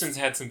 Pistons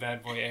had some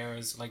bad boy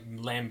eras, like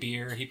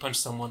Lambeer. He punched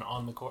someone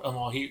on the court.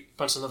 He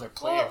punched another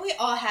player. Well, we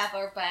all have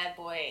our bad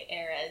boy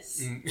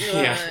eras.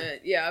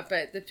 Yeah,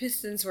 but the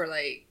Pistons were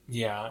like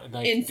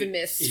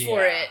infamous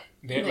for it.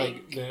 They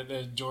like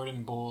the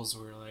Jordan Bulls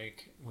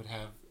would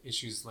have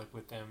issues like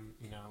with them,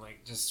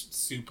 like just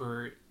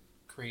super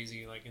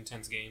crazy, like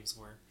intense games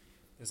where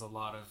there's a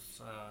lot of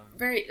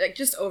very like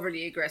just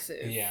overly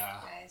aggressive. Yeah.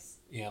 Guys.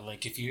 Yeah,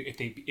 like if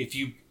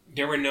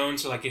they were known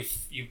to like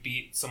if you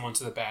beat someone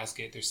to the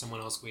basket, there's someone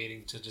else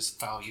waiting to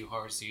just foul you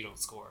hard so you don't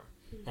score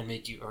and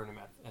make you earn them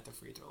at the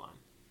free throw line.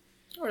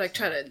 Or like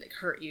try to like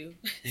hurt you.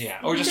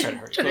 Yeah, or just try to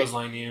hurt you,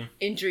 clothesline you,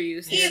 injure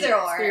you. Either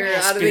or.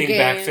 Out of the game.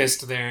 Back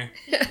fist there.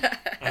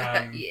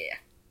 Yeah.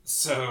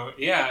 So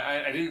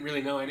yeah, I didn't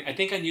really know any. I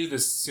think I knew the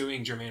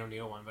suing Jermaine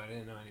O'Neal one, but I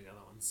didn't know any of the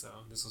other ones. So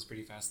this was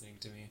pretty fascinating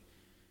to me.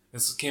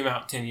 This came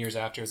out 10 years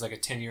after. It was like a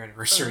 10-year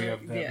anniversary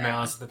of the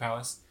Malice at the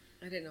Palace.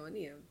 I didn't know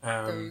any of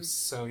those.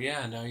 So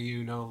yeah, now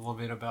you know a little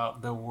bit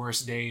about the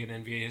worst day in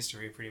NBA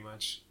history, pretty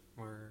much,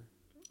 where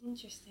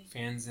interesting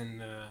fans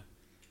and I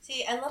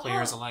love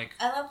players alike.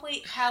 I love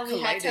how we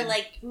had to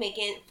like make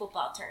it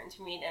football terms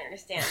for me to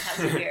understand how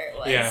severe it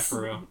was. Yeah,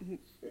 for real.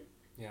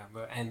 Yeah,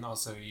 and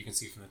also you can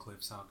see from the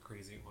clips how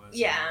crazy it was.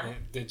 Yeah,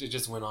 it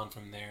just went on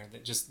from there.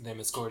 That just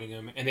them escorting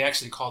him, and they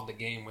actually called the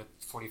game with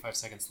 45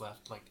 seconds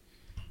left. Like.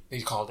 They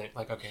called it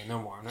like, okay,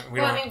 no more.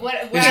 What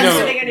else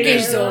are they going to do?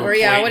 Game's over.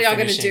 Yeah, what are y'all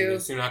going to do?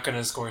 You're not going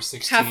to score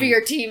 16. Half of your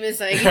team is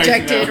like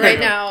ejected right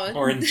now,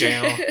 or in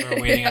jail,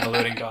 or waiting at a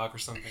loading dock or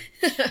something.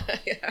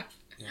 Yeah.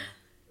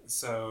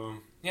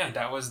 So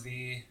that was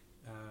the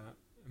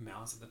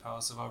Malice at the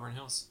Palace of Auburn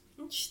Hills.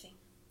 Interesting.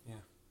 Yeah,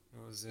 it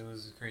was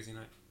a crazy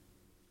night.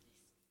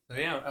 So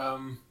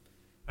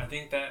I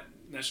think that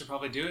should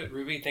probably do it.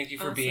 Ruby, thank you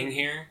for being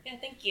here. Yeah,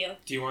 thank you.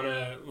 Do you want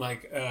to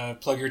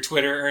plug your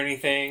Twitter or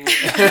anything?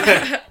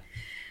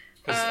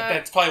 Because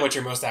that's probably what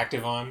you're most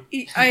active on.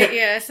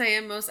 Yes, I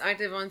am most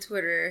active on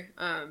Twitter.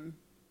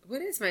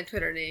 What is my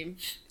Twitter name?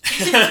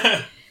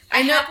 I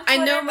know but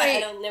I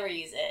don't never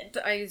use it.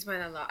 I use mine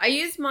a lot. I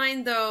use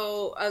mine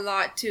though a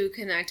lot to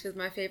connect with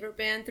my favorite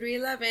band,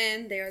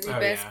 311. They are the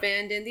best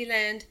band in the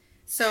land.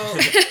 So,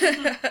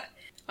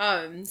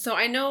 so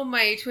I know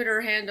my Twitter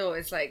handle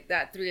is like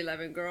that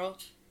 311 girl.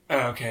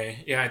 Oh,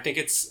 okay. Yeah, I think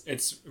it's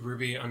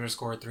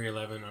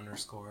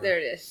Ruby_311_. There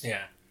it is.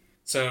 Yeah.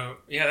 So,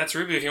 that's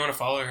Ruby if you want to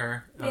follow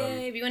her.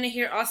 Yay, if you want to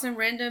hear awesome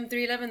random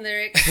 311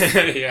 lyrics.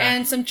 Yeah.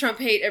 And some Trump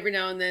hate every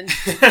now and then.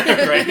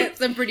 Right?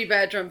 Some pretty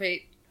bad Trump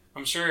hate.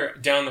 I'm sure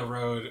down the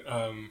road,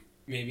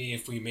 maybe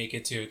if we make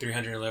it to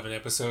 311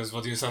 episodes,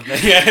 we'll do something.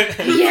 Yes!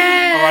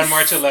 Or on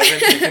March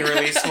 11th, we can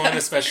release one,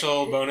 a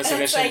special bonus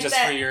edition like just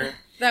that. for your...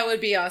 That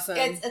would be awesome.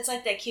 It's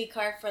like that cue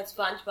card from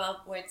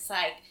SpongeBob where it's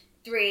like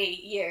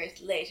 3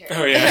 years later.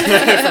 Oh,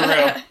 yeah. For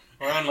real.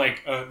 We're on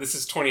this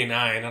is 29.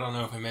 I don't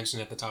know if I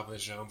mentioned at the top of the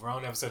show. We're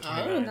on episode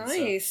 29. Oh,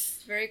 nice.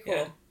 So, very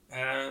cool.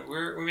 Yeah.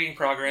 We're making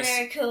progress.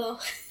 Very cool.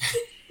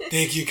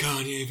 Thank you,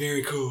 Kanye.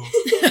 Very cool.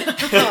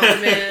 Oh,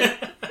 man.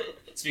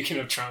 Speaking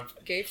of Trump.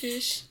 Gay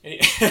fish.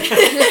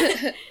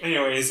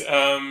 Anyways,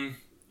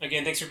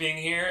 again, thanks for being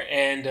here.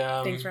 And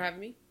thanks for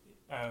having me.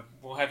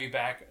 We'll have you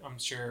back, I'm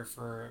sure,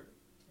 for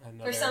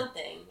another... For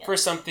something. Yeah. For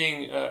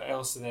something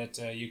else that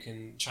you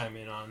can chime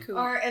in on. Cool.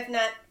 Or if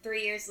not,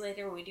 3 years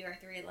later when we do our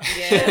 311.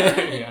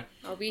 Yeah. Yeah.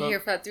 I'll be here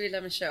for that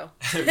 311 show.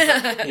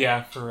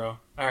 Yeah, for real.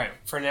 All right,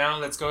 for now,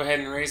 let's go ahead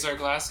and raise our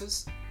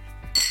glasses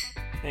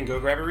and go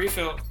grab a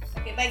refill.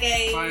 Okay, bye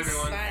guys. Bye,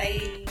 everyone.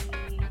 Bye.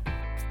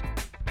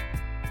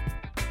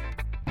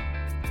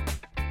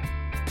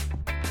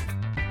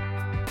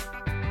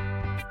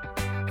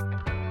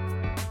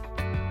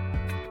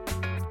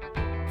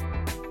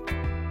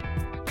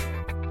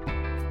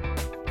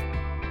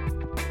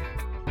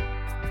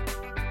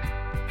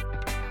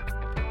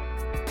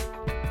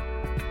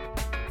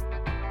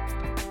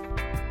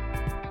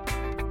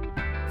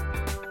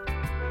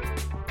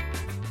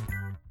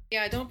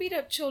 Yeah, don't beat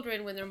up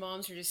children when their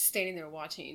moms are just standing there watching.